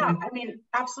 Yeah, I mean,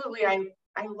 absolutely.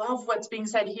 I love what's being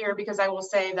said here, because I will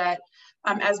say that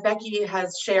as Becky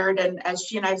has shared, and as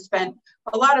she and I have spent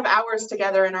a lot of hours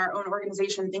together in our own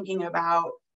organization thinking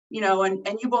about,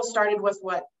 and you both started with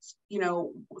what,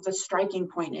 the striking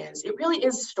point is. It really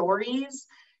is stories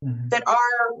that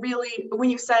are really, when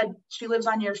you said she lives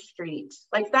on your street,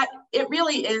 like that, it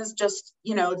really is just,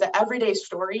 the everyday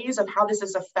stories of how this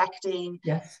is affecting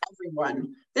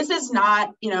everyone. This is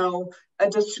not, a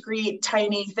discrete,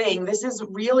 tiny thing. This is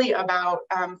really about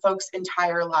folks'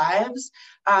 entire lives.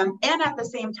 And at the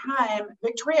same time,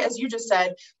 Victoria, as you just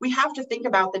said, we have to think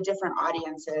about the different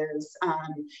audiences.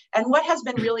 And what has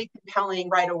been really compelling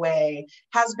right away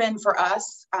has been for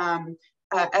us,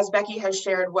 as Becky has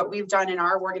shared, what we've done in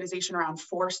our organization around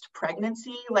forced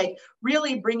pregnancy, like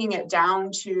really bringing it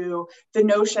down to the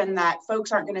notion that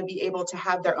folks aren't going to be able to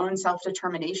have their own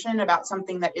self-determination about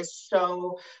something that is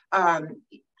so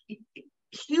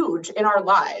huge in our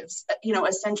lives, you know,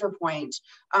 a center point,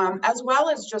 as well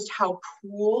as just how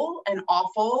cruel and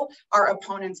awful our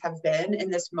opponents have been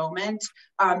in this moment,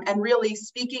 and really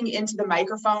speaking into the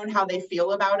microphone how they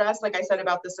feel about us, like I said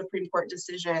about the Supreme Court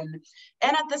decision.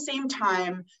 And at the same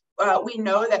time, we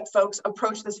know that folks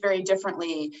approach this very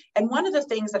differently. And one of the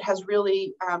things that has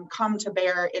really come to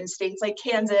bear in states like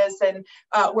Kansas and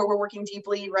where we're working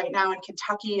deeply right now in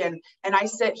Kentucky, and I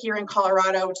sit here in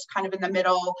Colorado, which is kind of in the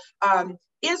middle,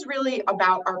 is really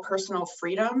about our personal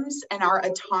freedoms and our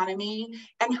autonomy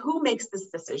and who makes this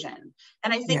decision.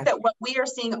 And I think that what we are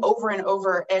seeing over and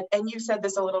over, and you said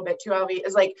this a little bit too, Ailbhe,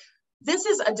 is like, this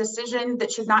is a decision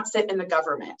that should not sit in the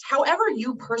government. However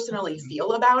you personally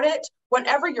feel about it,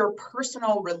 whatever your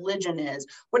personal religion is,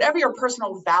 whatever your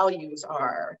personal values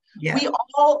are, we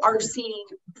all are seeing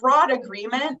broad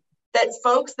agreement that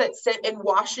folks that sit in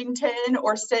Washington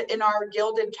or sit in our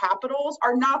gilded capitals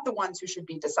are not the ones who should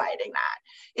be deciding that.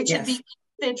 It should be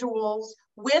individuals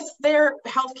with their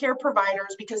healthcare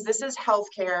providers, because this is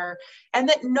healthcare, and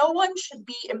that no one should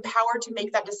be empowered to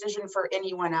make that decision for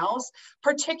anyone else,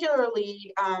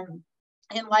 particularly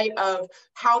in light of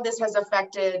how this has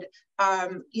affected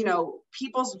you know,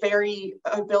 people's very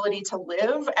ability to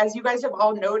live. As you guys have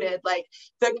all noted, like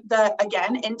the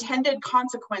again, intended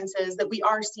consequences that we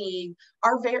are seeing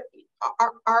are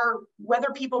whether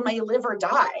people may live or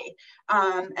die.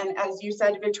 And as you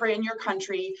said, Victoria, in your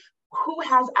country, who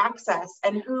has access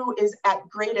and who is at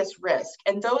greatest risk.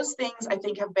 And those things I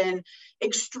think have been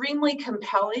extremely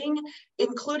compelling,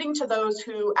 including to those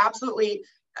who absolutely,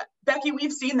 Becky,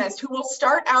 we've seen this, who will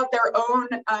start out their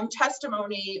own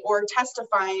testimony or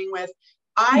testifying with,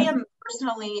 I am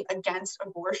personally against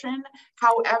abortion.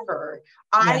 However,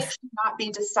 I should not be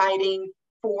deciding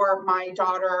for my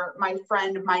daughter, my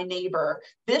friend, my neighbor.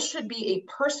 This should be a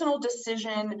personal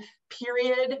decision,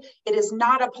 period. It is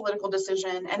not a political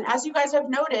decision. And as you guys have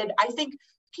noted, I think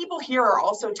people here are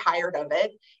also tired of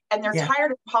it. And they're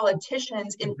tired of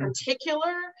politicians in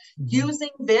particular using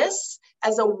this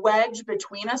as a wedge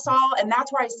between us all. And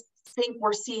that's where I think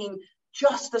we're seeing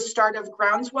just the start of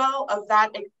groundswell of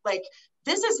that, like,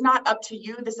 this is not up to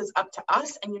you, this is up to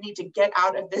us, and you need to get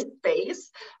out of this space.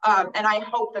 And I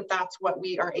hope that that's what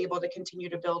we are able to continue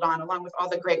to build on, along with all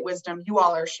the great wisdom you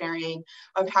all are sharing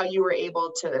of how you were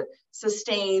able to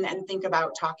sustain and think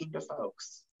about talking to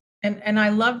folks. And I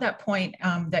love that point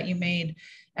that you made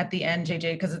at the end,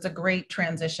 JJ, because it's a great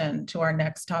transition to our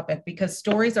next topic, because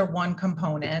stories are one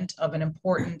component of an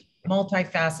important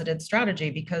multifaceted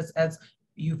strategy, because as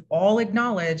you've all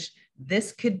acknowledged,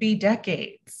 this could be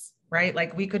decades, right?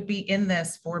 Like we could be in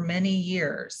this for many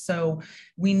years. So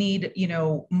we need, you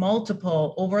know,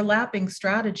 multiple overlapping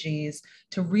strategies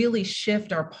to really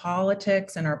shift our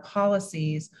politics and our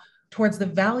policies towards the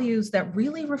values that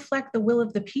really reflect the will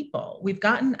of the people. We've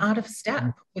gotten out of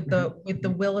step with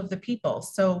the will of the people.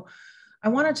 So I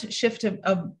wanted to shift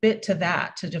a bit to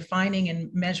that, to defining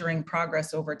and measuring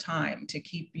progress over time, to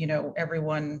keep, you know,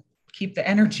 everyone keep the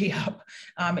energy up.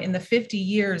 In the 50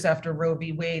 years after Roe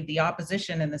v. Wade, the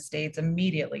opposition in the states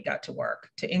immediately got to work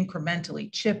to incrementally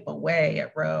chip away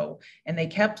at Roe. And they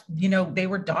kept, you know, they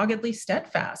were doggedly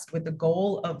steadfast with the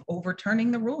goal of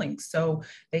overturning the rulings. So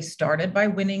they started by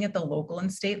winning at the local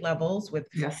and state levels with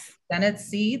Senate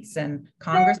seats and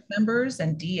Congress members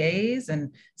and DAs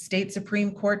and state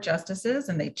Supreme Court justices.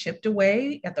 And they chipped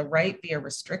away at the right via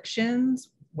restrictions,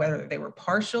 whether they were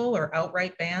partial or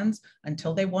outright bans,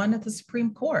 until they won at the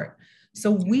Supreme Court.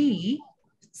 So we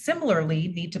similarly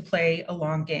need to play a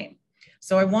long game.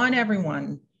 So I want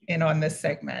everyone in on this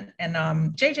segment. And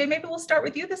JJ, maybe we'll start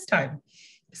with you this time.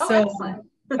 Excellent.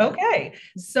 Okay.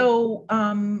 So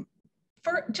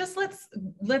for just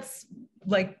let's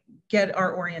like get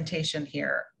our orientation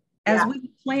here. As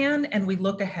we plan and we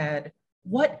look ahead,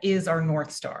 what is our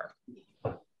North Star?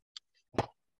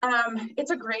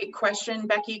 It's a great question,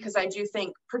 Becky, because I do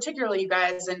think, particularly you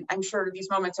guys, and I'm sure these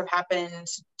moments have happened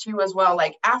to you as well,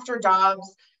 like after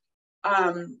Dobbs,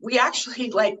 we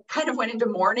actually like kind of went into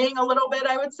mourning a little bit,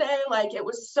 I would say. Like it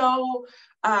was so,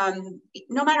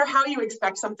 no matter how you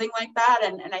expect something like that,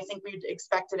 and I think we'd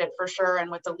expected it for sure,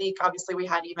 and with the leak, obviously we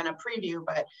had even a preview,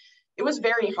 but it was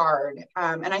very hard.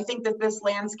 And I think that this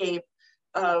landscape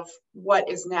of what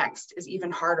is next is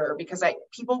even harder, because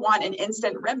people want an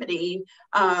instant remedy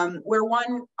where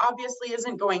one obviously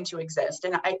isn't going to exist.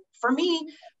 And for me,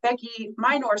 Becky,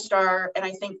 my North Star, and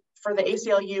I think for the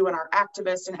ACLU and our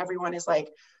activists and everyone, is like,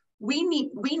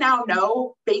 we now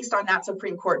know, based on that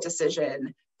Supreme Court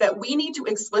decision, that we need to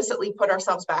explicitly put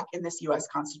ourselves back in this US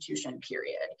Constitution,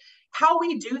 period. How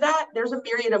we do that, there's a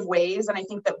myriad of ways, and I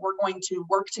think that we're going to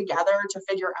work together to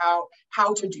figure out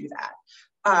how to do that.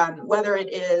 Whether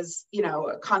it is,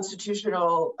 a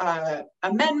constitutional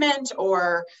amendment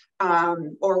or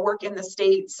work in the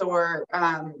states or,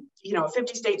 a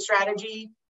 50-state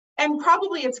strategy. And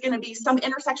probably it's going to be some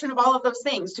intersection of all of those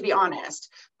things, to be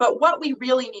honest. But what we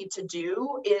really need to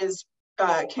do is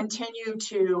continue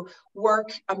to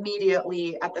work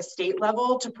immediately at the state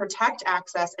level to protect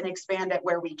access and expand it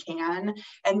where we can,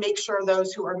 and make sure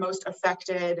those who are most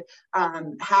affected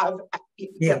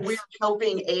that we're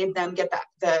helping aid them get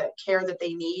the care that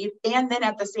they need. And then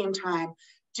at the same time,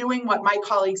 doing what my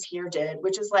colleagues here did,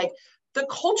 which is like, the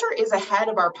culture is ahead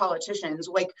of our politicians.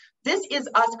 Like, this is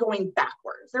us going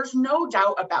backwards. There's no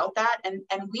doubt about that. And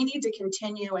we need to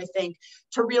continue, I think,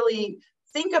 to really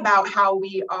think about how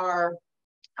we are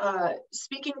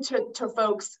speaking to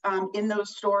folks in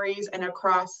those stories and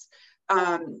across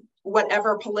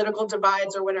whatever political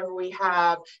divides or whatever we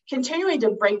have, continuing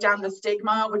to break down the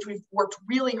stigma, which we've worked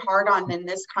really hard on in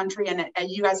this country, and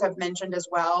you guys have mentioned as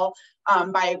well,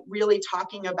 by really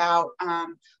talking about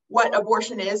what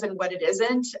abortion is and what it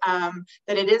isn't,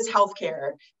 that it is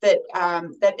healthcare, that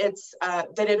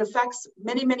it affects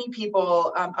many, many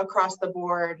people across the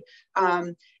board.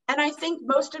 And I think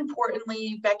most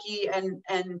importantly, Becky,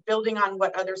 and building on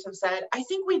what others have said, I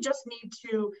think we just need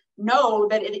to know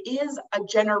that it is a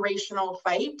generational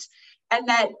fight, and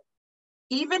that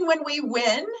even when we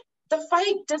win, the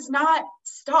fight does not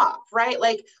stop, right?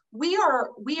 Like, we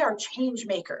are change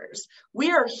makers.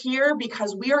 We are here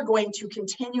because we are going to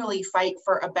continually fight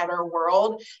for a better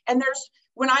world. And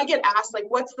when I get asked, like,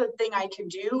 what's the thing I can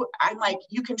do? I'm like,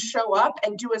 you can show up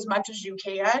and do as much as you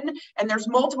can. And there's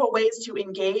multiple ways to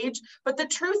engage. But the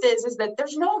truth is that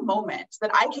there's no moment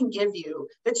that I can give you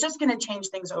that's just going to change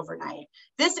things overnight.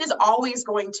 This is always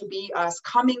going to be us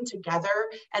coming together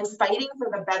and fighting for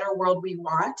the better world we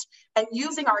want, and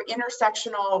using our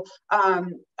intersectional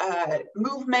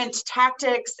movement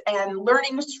tactics and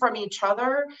learnings from each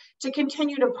other to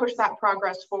continue to push that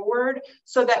progress forward,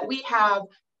 so that we have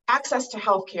access to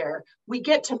healthcare, we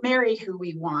get to marry who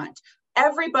we want.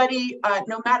 Everybody,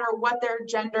 no matter what their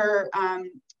gender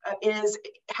is,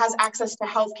 has access to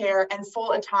healthcare and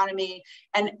full autonomy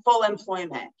and full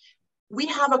employment. We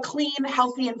have a clean,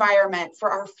 healthy environment for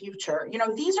our future.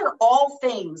 These are all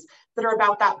things that are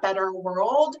about that better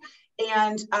world,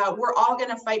 and we're all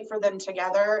going to fight for them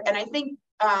together. And I think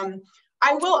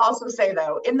I will also say,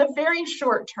 though, in the very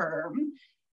short term,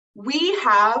 we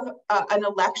have an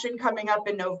election coming up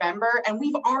in November, and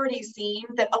we've already seen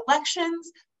that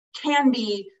elections can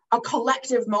be a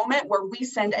collective moment where we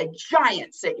send a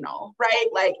giant signal, right?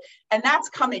 Like, and that's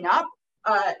coming up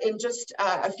in just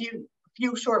a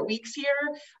few short weeks here.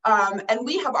 And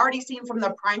we have already seen from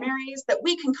the primaries that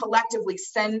we can collectively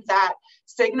send that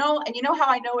signal. And you know how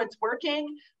I know it's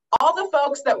working? All the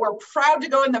folks that were proud to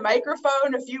go in the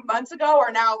microphone a few months ago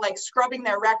are now like scrubbing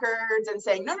their records and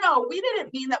saying, no, we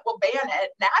didn't mean that we'll ban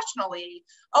it nationally.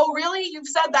 Oh, really? You've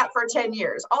said that for 10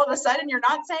 years. All of a sudden, you're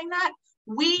not saying that?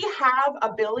 We have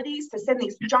abilities to send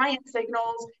these giant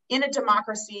signals in a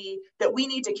democracy that we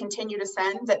need to continue to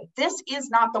send, that this is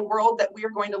not the world that we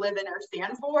are going to live in or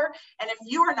stand for. And if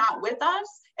you are not with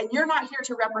us and you're not here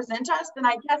to represent us, then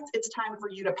I guess it's time for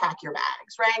you to pack your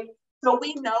bags, right? So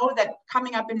we know that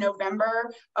coming up in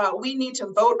November, we need to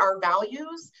vote our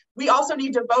values. We also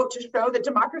need to vote to show that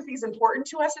democracy is important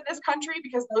to us in this country,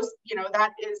 because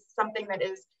that is something that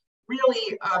is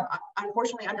really,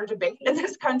 unfortunately, under debate in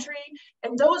this country.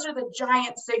 And those are the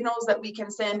giant signals that we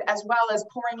can send, as well as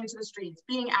pouring into the streets,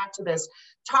 being activists,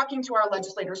 talking to our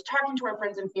legislators, talking to our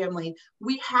friends and family.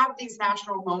 We have these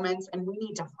national moments, and we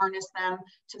need to harness them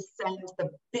to send the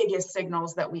biggest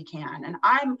signals that we can. And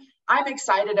I'm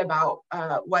excited about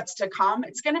what's to come.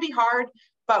 It's going to be hard,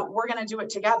 but we're going to do it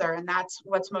together, and that's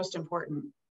what's most important.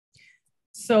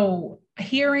 So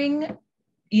hearing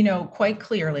quite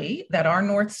clearly that our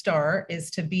North Star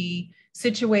is to be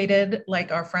situated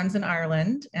like our friends in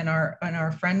Ireland and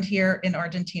our friend here in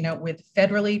Argentina, with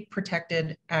federally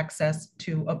protected access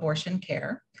to abortion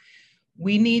care.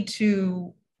 We need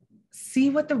to see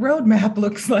what the roadmap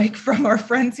looks like from our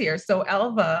friends here. So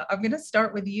Ailbhe, I'm going to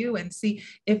start with you and see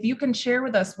if you can share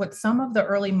with us what some of the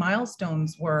early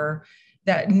milestones were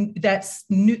that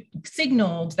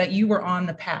signaled that you were on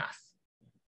the path.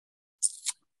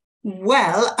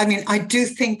 Well, I mean, I do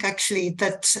think actually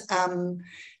that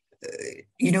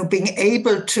being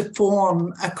able to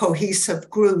form a cohesive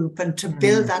group and to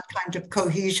build that kind of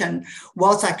cohesion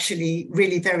was actually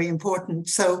really very important.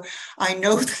 So I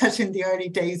know that in the early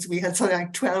days, we had something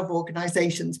like 12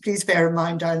 organizations. Please bear in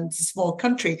mind, Ireland's a small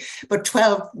country, but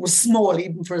 12 was small,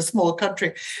 even for a small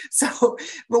country. So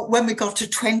when we got to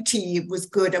 20, it was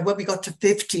good. And when we got to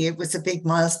 50, it was a big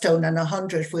milestone, and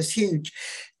 100 was huge.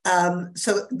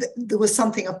 So there was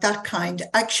something of that kind,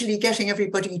 actually getting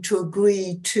everybody to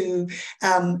agree to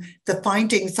the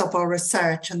findings of our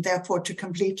research, and therefore to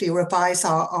completely revise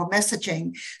our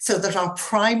messaging so that our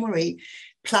primary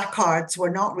placards were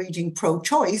not reading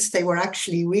pro-choice, they were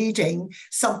actually reading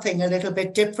something a little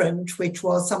bit different, which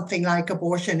was something like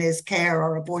abortion is care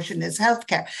or abortion is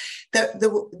healthcare.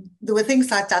 There were things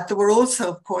like that. There were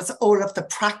also, of course, all of the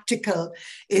practical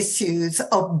issues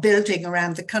of building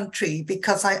around the country,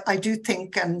 because I do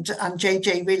think, and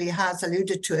JJ really has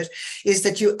alluded to it, is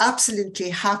that you absolutely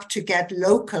have to get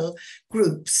local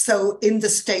groups. So in the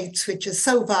States, which is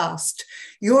so vast,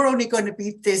 you're only going to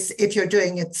beat this if you're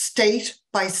doing it state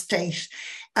by state.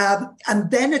 And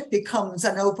then it becomes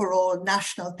an overall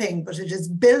national thing, but it is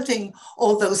building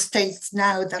all those states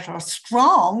now that are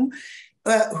strong,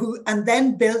 and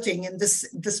then building in the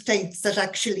states that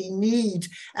actually need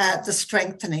the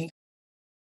strengthening.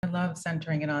 I love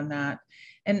centering it on that.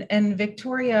 And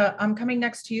Victoria, I'm coming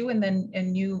next to you,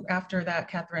 and you after that,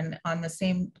 Katherine, on the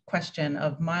same question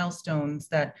of milestones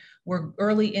that were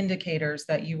early indicators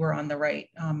that you were on the right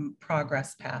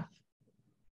progress path.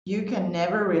 You can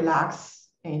never relax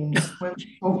in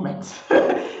movement.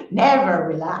 Never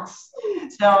relax.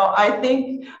 So I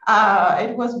think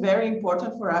it was very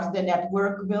important for us, the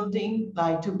network building,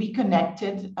 like to be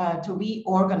connected, to be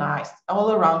organized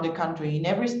all around the country, in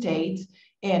every state,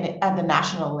 and at the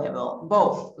national level,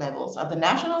 both levels, at the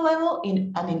national level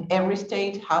and in every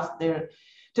state has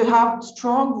to have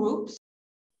strong groups,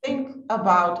 think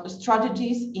about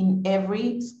strategies in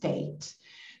every state.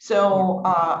 So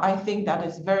I think that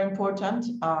is very important,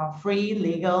 free,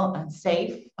 legal, and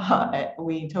safe.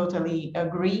 We totally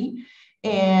agree.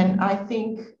 And I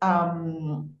think,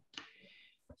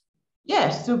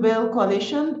 yes, to build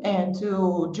coalition and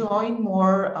to join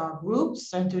more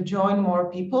groups and to join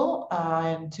more people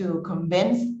and to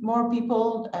convince more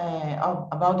people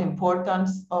about the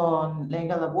importance on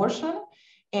legal abortion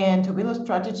and to build a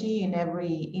strategy in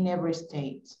every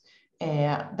state.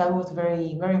 That was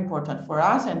very, very important for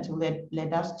us, and to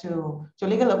lead us to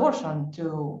legal abortion,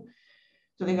 to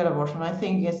legal abortion. I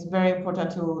think it's very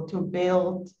important to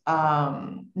build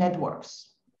networks.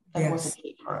 That was the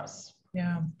key for us.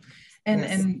 Yeah.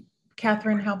 And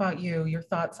Katherine, how about you? Your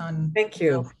thoughts on? Thank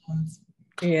you.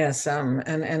 Yes,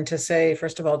 and to say,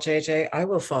 first of all, JJ, I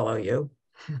will follow you.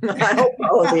 I'll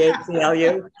follow the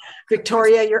ACLU.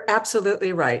 Victoria, you're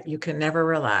absolutely right. You can never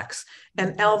relax.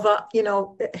 And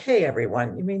Ailbhe, hey,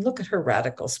 everyone, I mean, look at her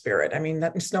radical spirit. I mean,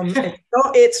 it's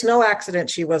no accident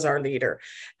she was our leader.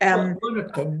 One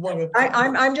of them.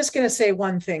 I'm just going to say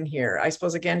one thing here. I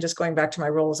suppose, again, just going back to my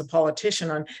role as a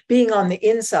politician on being on the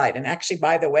inside. And actually,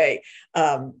 by the way,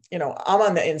 I'm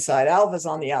on the inside, Ailbhe's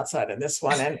on the outside in this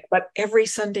one. But every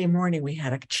Sunday morning we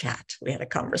had a chat, we had a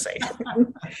conversation.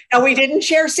 And we didn't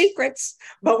share secrets,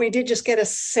 but we did just get a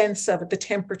sense of the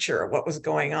temperature of what was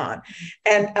going on.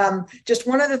 And just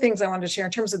one of the things I wanted to share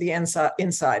in terms of the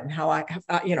inside and how I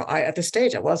at this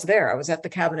stage, I was at the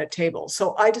cabinet table.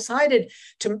 So I decided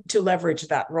to leverage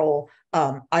that role.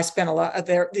 I spent a lot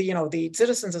there. The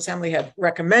Citizens Assembly had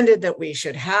recommended that we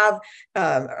should have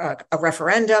a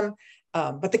referendum.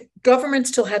 But the government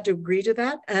still had to agree to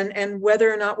that, and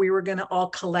whether or not we were going to all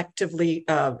collectively,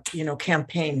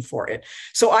 campaign for it.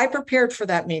 So I prepared for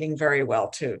that meeting very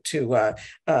well for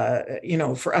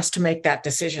us to make that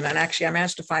decision. And actually, I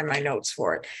managed to find my notes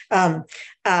for it.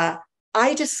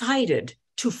 I decided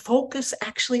to focus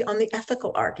actually on the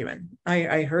ethical argument.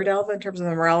 I heard Ailbhe in terms of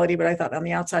the morality, but I thought on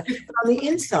the outside, but on the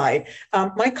inside,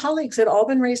 my colleagues had all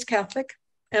been raised Catholic,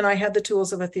 and I had the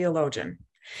tools of a theologian.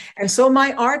 And so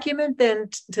my argument then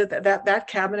to that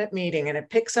cabinet meeting, and it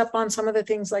picks up on some of the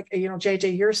things like,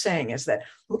 JJ, you're saying, is that,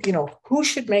 who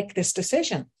should make this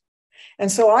decision? And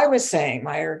so I was saying,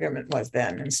 my argument was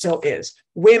then, and still is,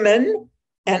 women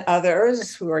and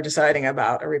others who are deciding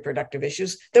about reproductive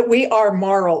issues, that we are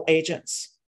moral agents,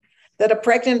 that a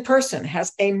pregnant person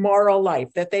has a moral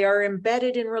life, that they are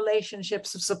embedded in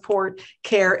relationships of support,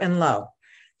 care, and love,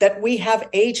 that we have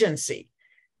agency,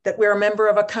 that we're a member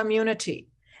of a community,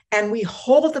 and we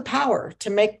hold the power to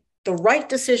make the right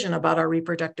decision about our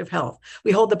reproductive health.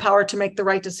 We hold the power to make the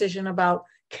right decision about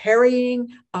carrying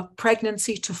a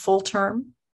pregnancy to full term.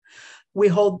 We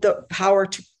hold the power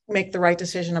to make the right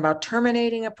decision about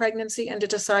terminating a pregnancy and to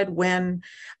decide when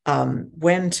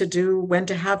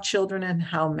to have children and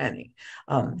how many.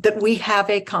 That we have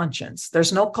a conscience.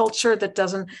 There's no culture that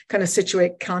doesn't kind of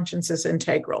situate conscience as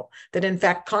integral. That in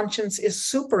fact, conscience is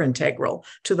super integral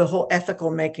to the whole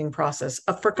ethical making process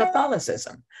for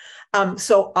Catholicism.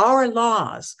 So our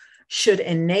laws should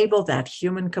enable that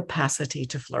human capacity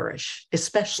to flourish,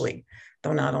 especially,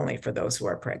 though not only for those who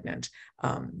are pregnant.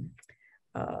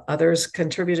 Others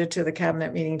contributed to the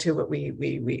cabinet meeting too, but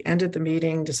we ended the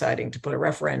meeting deciding to put a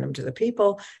referendum to the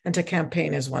people and to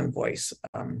campaign as one voice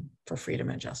for freedom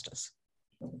and justice.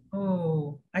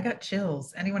 Oh, I got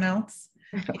chills. Anyone else?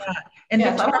 Yeah. And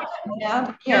yes, I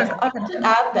want to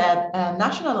add that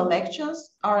national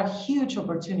elections are a huge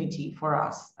opportunity for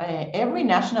us. Every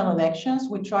national elections,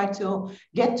 we try to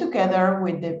get together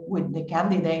with the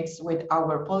candidates, with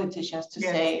our politicians to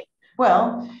say,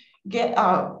 well,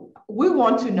 we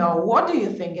want to know, what do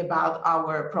you think about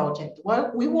our project?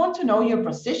 Well, we want to know your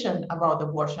position about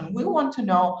abortion. We want to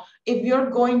know if you're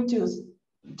going to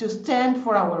stand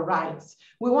for our rights.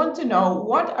 We want to know,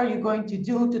 what are you going to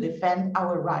do to defend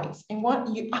our rights? And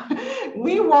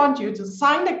we want you to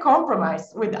sign a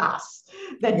compromise with us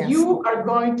that you are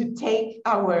going to take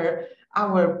our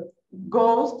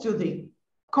goals to the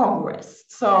Congress.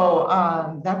 So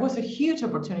that was a huge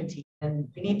opportunity, and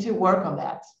we need to work on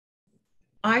that.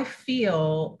 I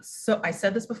feel, so I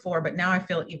said this before, but now I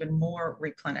feel even more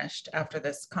replenished after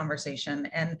this conversation.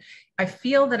 And I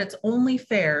feel that it's only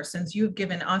fair, since you've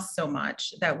given us so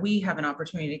much, that we have an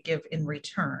opportunity to give in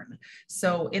return.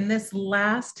 So in this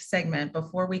last segment,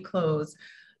 before we close,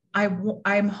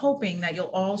 I'm hoping that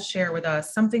you'll all share with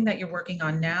us something that you're working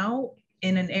on now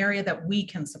in an area that we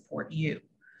can support you.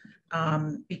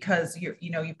 Because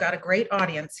you've got a great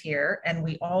audience here, and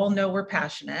we all know we're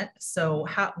passionate. So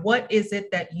what is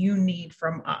it that you need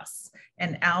from us?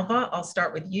 And Ailbhe, I'll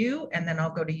start with you, and then I'll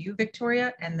go to you,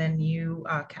 Victoria, and then you,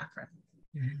 Katherine.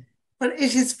 Well,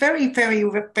 it is very, very,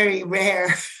 very rare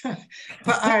for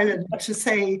Ireland to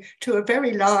say to a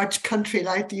very large country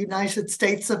like the United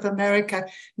States of America,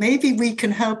 maybe we can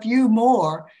help you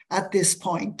more at this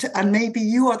point, and maybe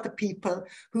you are the people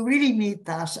who really need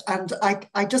that. And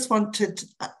I just wanted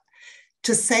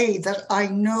to say that I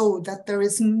know that there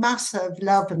is massive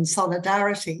love and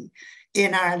solidarity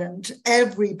in Ireland.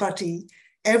 Everybody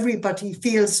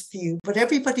feels for you, but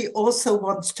everybody also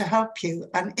wants to help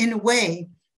you. And in a way,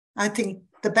 I think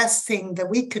the best thing that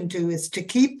we can do is to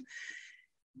keep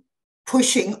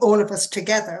pushing all of us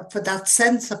together for that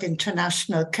sense of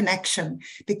international connection,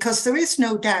 because there is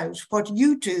no doubt what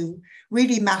you do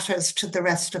really matters to the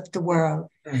rest of the world.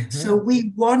 So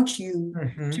we want you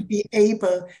to be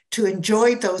able to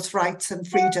enjoy those rights and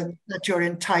freedoms that you're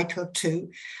entitled to.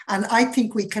 And I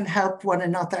think we can help one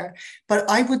another. But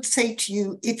I would say to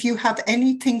you, if you have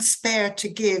anything spare to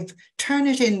give, turn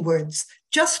it inwards,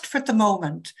 just for the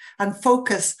moment, and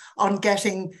focus on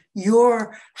getting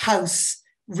your house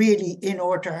really in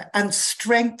order, and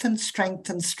strengthen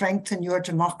your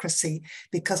democracy,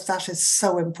 because that is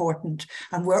so important.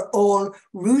 And we're all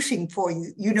rooting for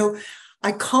you. You know,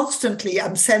 I constantly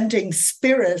am sending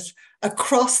spirit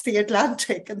across the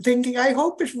Atlantic and thinking, I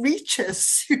hope it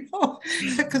reaches,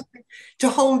 because to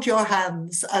hold your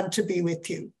hands and to be with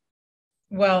you.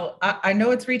 Well, I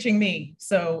know it's reaching me,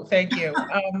 so thank you.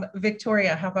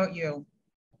 Victoria, how about you?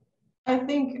 I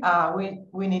think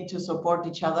we need to support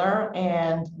each other,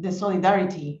 and the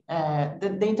solidarity,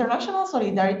 the international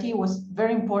solidarity was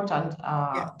very important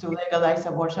to legalize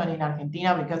abortion in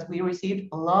Argentina, because we received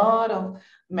a lot of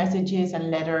messages and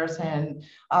letters and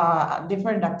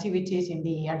different activities in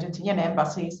the Argentinian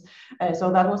embassies.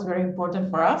 So that was very important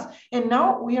for us. And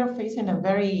now we are facing a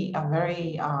very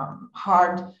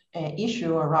hard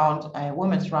issue around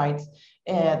women's rights.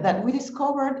 That we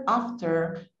discovered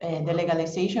after the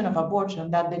legalization of abortion,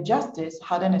 that the justice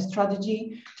had a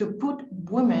strategy to put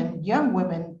young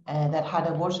women that had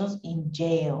abortions in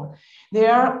jail.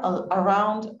 There are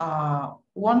around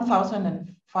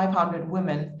 1,500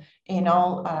 women in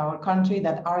all our country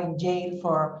that are in jail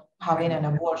for having an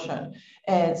abortion.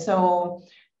 So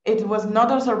it was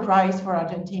not a surprise for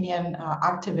Argentinian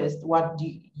activists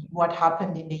what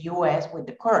happened in the US with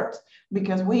the courts,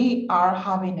 because we are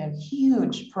having a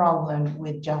huge problem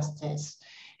with justice.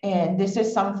 And this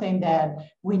is something that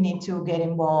we need to get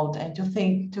involved and to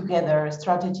think together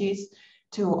strategies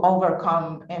to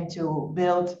overcome and to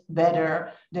build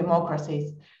better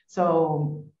democracies.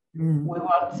 So we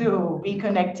want to be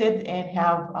connected and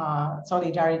have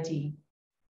solidarity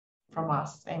from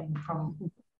us and from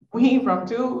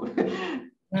two.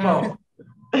 Both.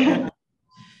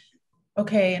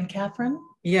 Okay, and Katherine?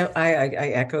 Yeah, I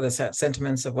echo the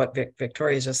sentiments of what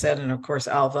Victoria just said, and of course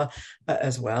Ailbhe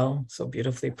as well. So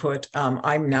beautifully put.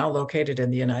 I'm now located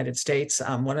in the United States.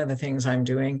 One of the things I'm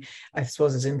doing, I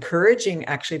suppose, is encouraging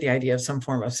actually the idea of some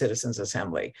form of citizens'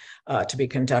 assembly to be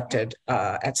conducted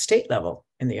at state level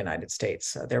in the United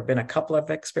States. There have been a couple of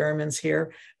experiments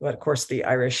here, but of course the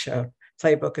Irish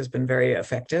playbook has been very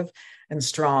effective and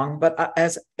strong. But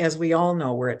as we all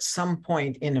know, we're at some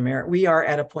point in America, we are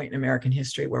at a point in American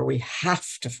history where we have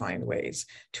to find ways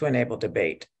to enable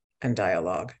debate and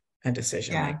dialogue and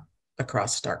decision making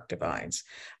across stark divides.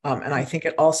 And I think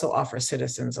it also offers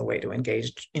citizens a way to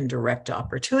engage in direct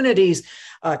opportunities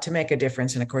to make a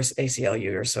difference. And of course,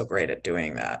 ACLU are so great at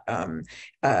doing that.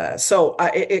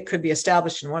 It could be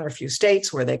established in one or a few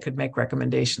states where they could make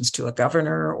recommendations to a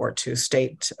governor or to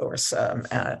state or some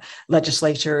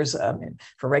legislatures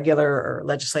for regular or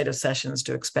legislative sessions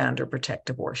to expand or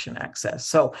protect abortion access.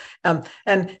 So,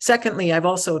 and secondly, I've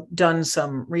also done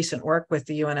some recent work with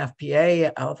the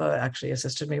UNFPA. Ailbhe actually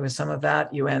assisted me with some of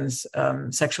that, UN's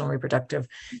Sexual and Reproductive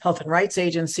Health and Rights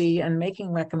Agency, and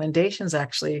making recommendations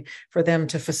actually for them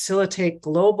to facilitate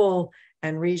global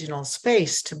and regional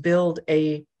space to build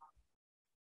a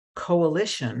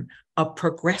coalition of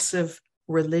progressive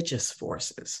religious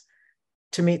forces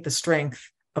to meet the strength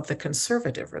of the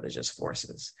conservative religious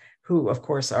forces, who of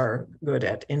course are good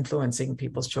at influencing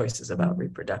people's choices about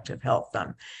reproductive health.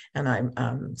 And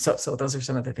I'm so those are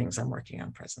some of the things I'm working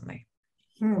on presently.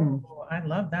 Oh, I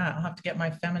love that. I'll have to get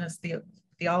my feminist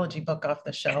theology book off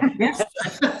the shelf. Yes.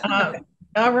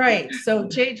 All right. So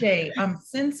JJ,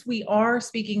 since we are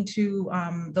speaking to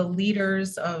the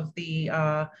leaders of the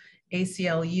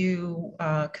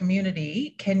ACLU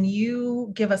community, can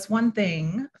you give us one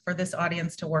thing for this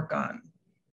audience to work on?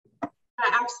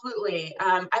 Absolutely.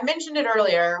 I mentioned it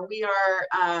earlier. We are,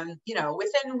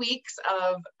 within weeks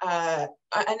of a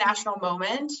national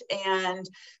moment, and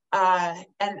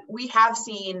we have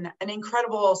seen an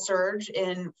incredible surge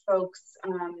in folks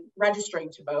registering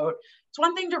to vote. It's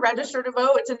one thing to register to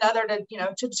vote; it's another to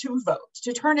vote,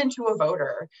 to turn into a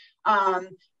voter.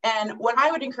 And what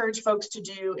I would encourage folks to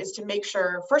do is to make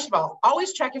sure, first of all,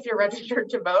 always check if you're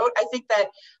registered to vote. I think that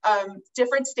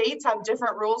different states have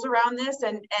different rules around this,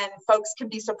 and folks can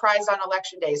be surprised on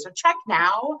election day. So check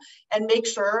now and make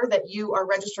sure that you are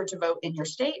registered to vote in your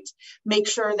state. Make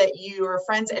sure that your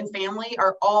friends and family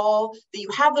are that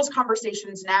you have those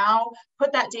conversations now.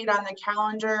 Put that date on the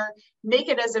calendar. Make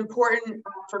it as important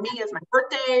for me as my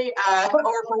birthday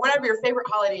or for whatever your favorite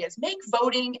holiday is. Make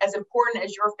voting as important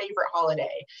as your favorite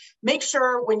holiday. Make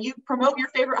sure when you promote your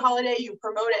favorite holiday, you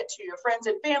promote it to your friends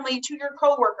and family, to your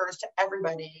coworkers, to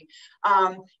everybody.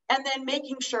 And then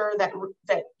making sure that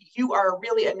you are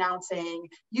really announcing,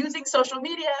 using social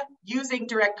media, using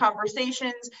direct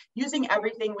conversations, using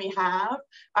everything we have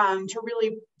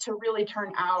to really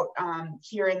turn out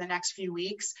here in the next few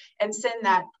weeks and send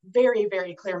that very,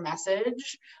 very clear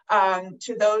message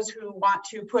to those who want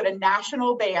to put a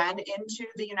national ban into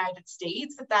the United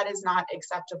States that is not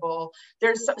acceptable.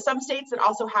 There's some states that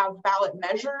also have ballot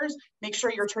measures. Make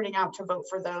sure you're turning out to vote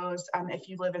for those if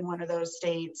you live in one of those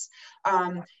states.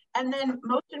 And then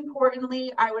most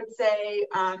importantly, I would say,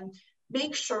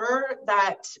 make sure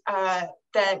that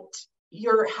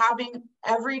you're having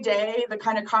every day the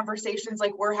kind of conversations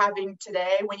like we're having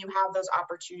today when you have those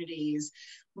opportunities.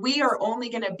 We are only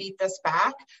going to beat this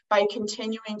back by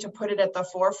continuing to put it at the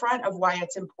forefront of why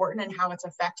it's important and how it's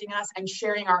affecting us, and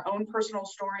sharing our own personal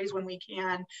stories when we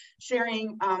can,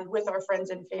 sharing with our friends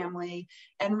and family,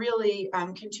 and really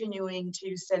continuing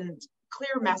to send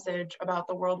clear message about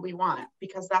the world we want,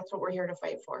 because that's what we're here to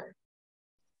fight for.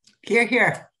 Hear,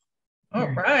 hear. All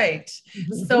right.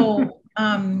 So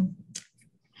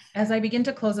as I begin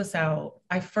to close us out,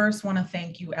 I first want to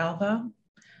thank you, Ailbhe.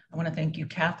 I want to thank you,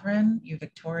 Katherine, you,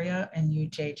 Victoria, and you,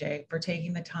 JJ, for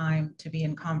taking the time to be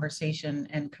in conversation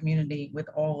and community with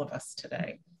all of us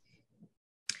today.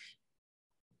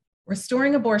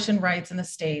 Restoring abortion rights in the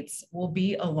States will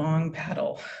be a long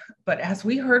battle, but as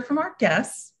we heard from our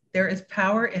guests, there is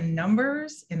power in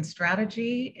numbers, in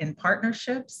strategy, in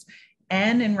partnerships,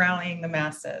 and in rallying the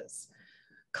masses.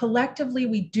 Collectively,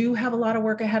 we do have a lot of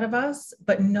work ahead of us,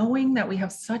 but knowing that we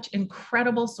have such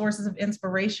incredible sources of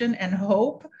inspiration and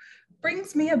hope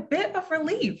brings me a bit of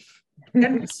relief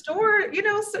and just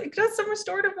some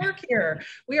restorative work here.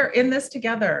 We are in this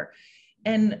together.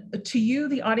 And to you,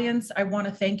 the audience, I want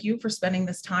to thank you for spending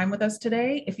this time with us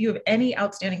today. If you have any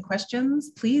outstanding questions,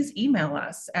 please email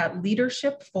us at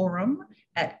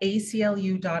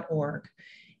leadershipforum@aclu.org.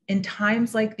 In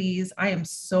times like these, I am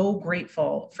so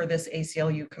grateful for this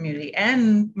ACLU community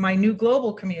and my new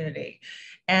global community.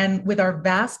 And with our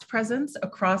vast presence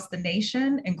across the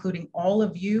nation, including all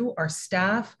of you, our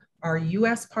staff, our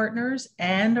US partners,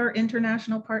 and our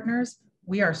international partners,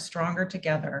 we are stronger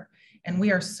together. And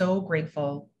we are so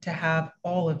grateful to have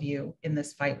all of you in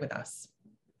this fight with us.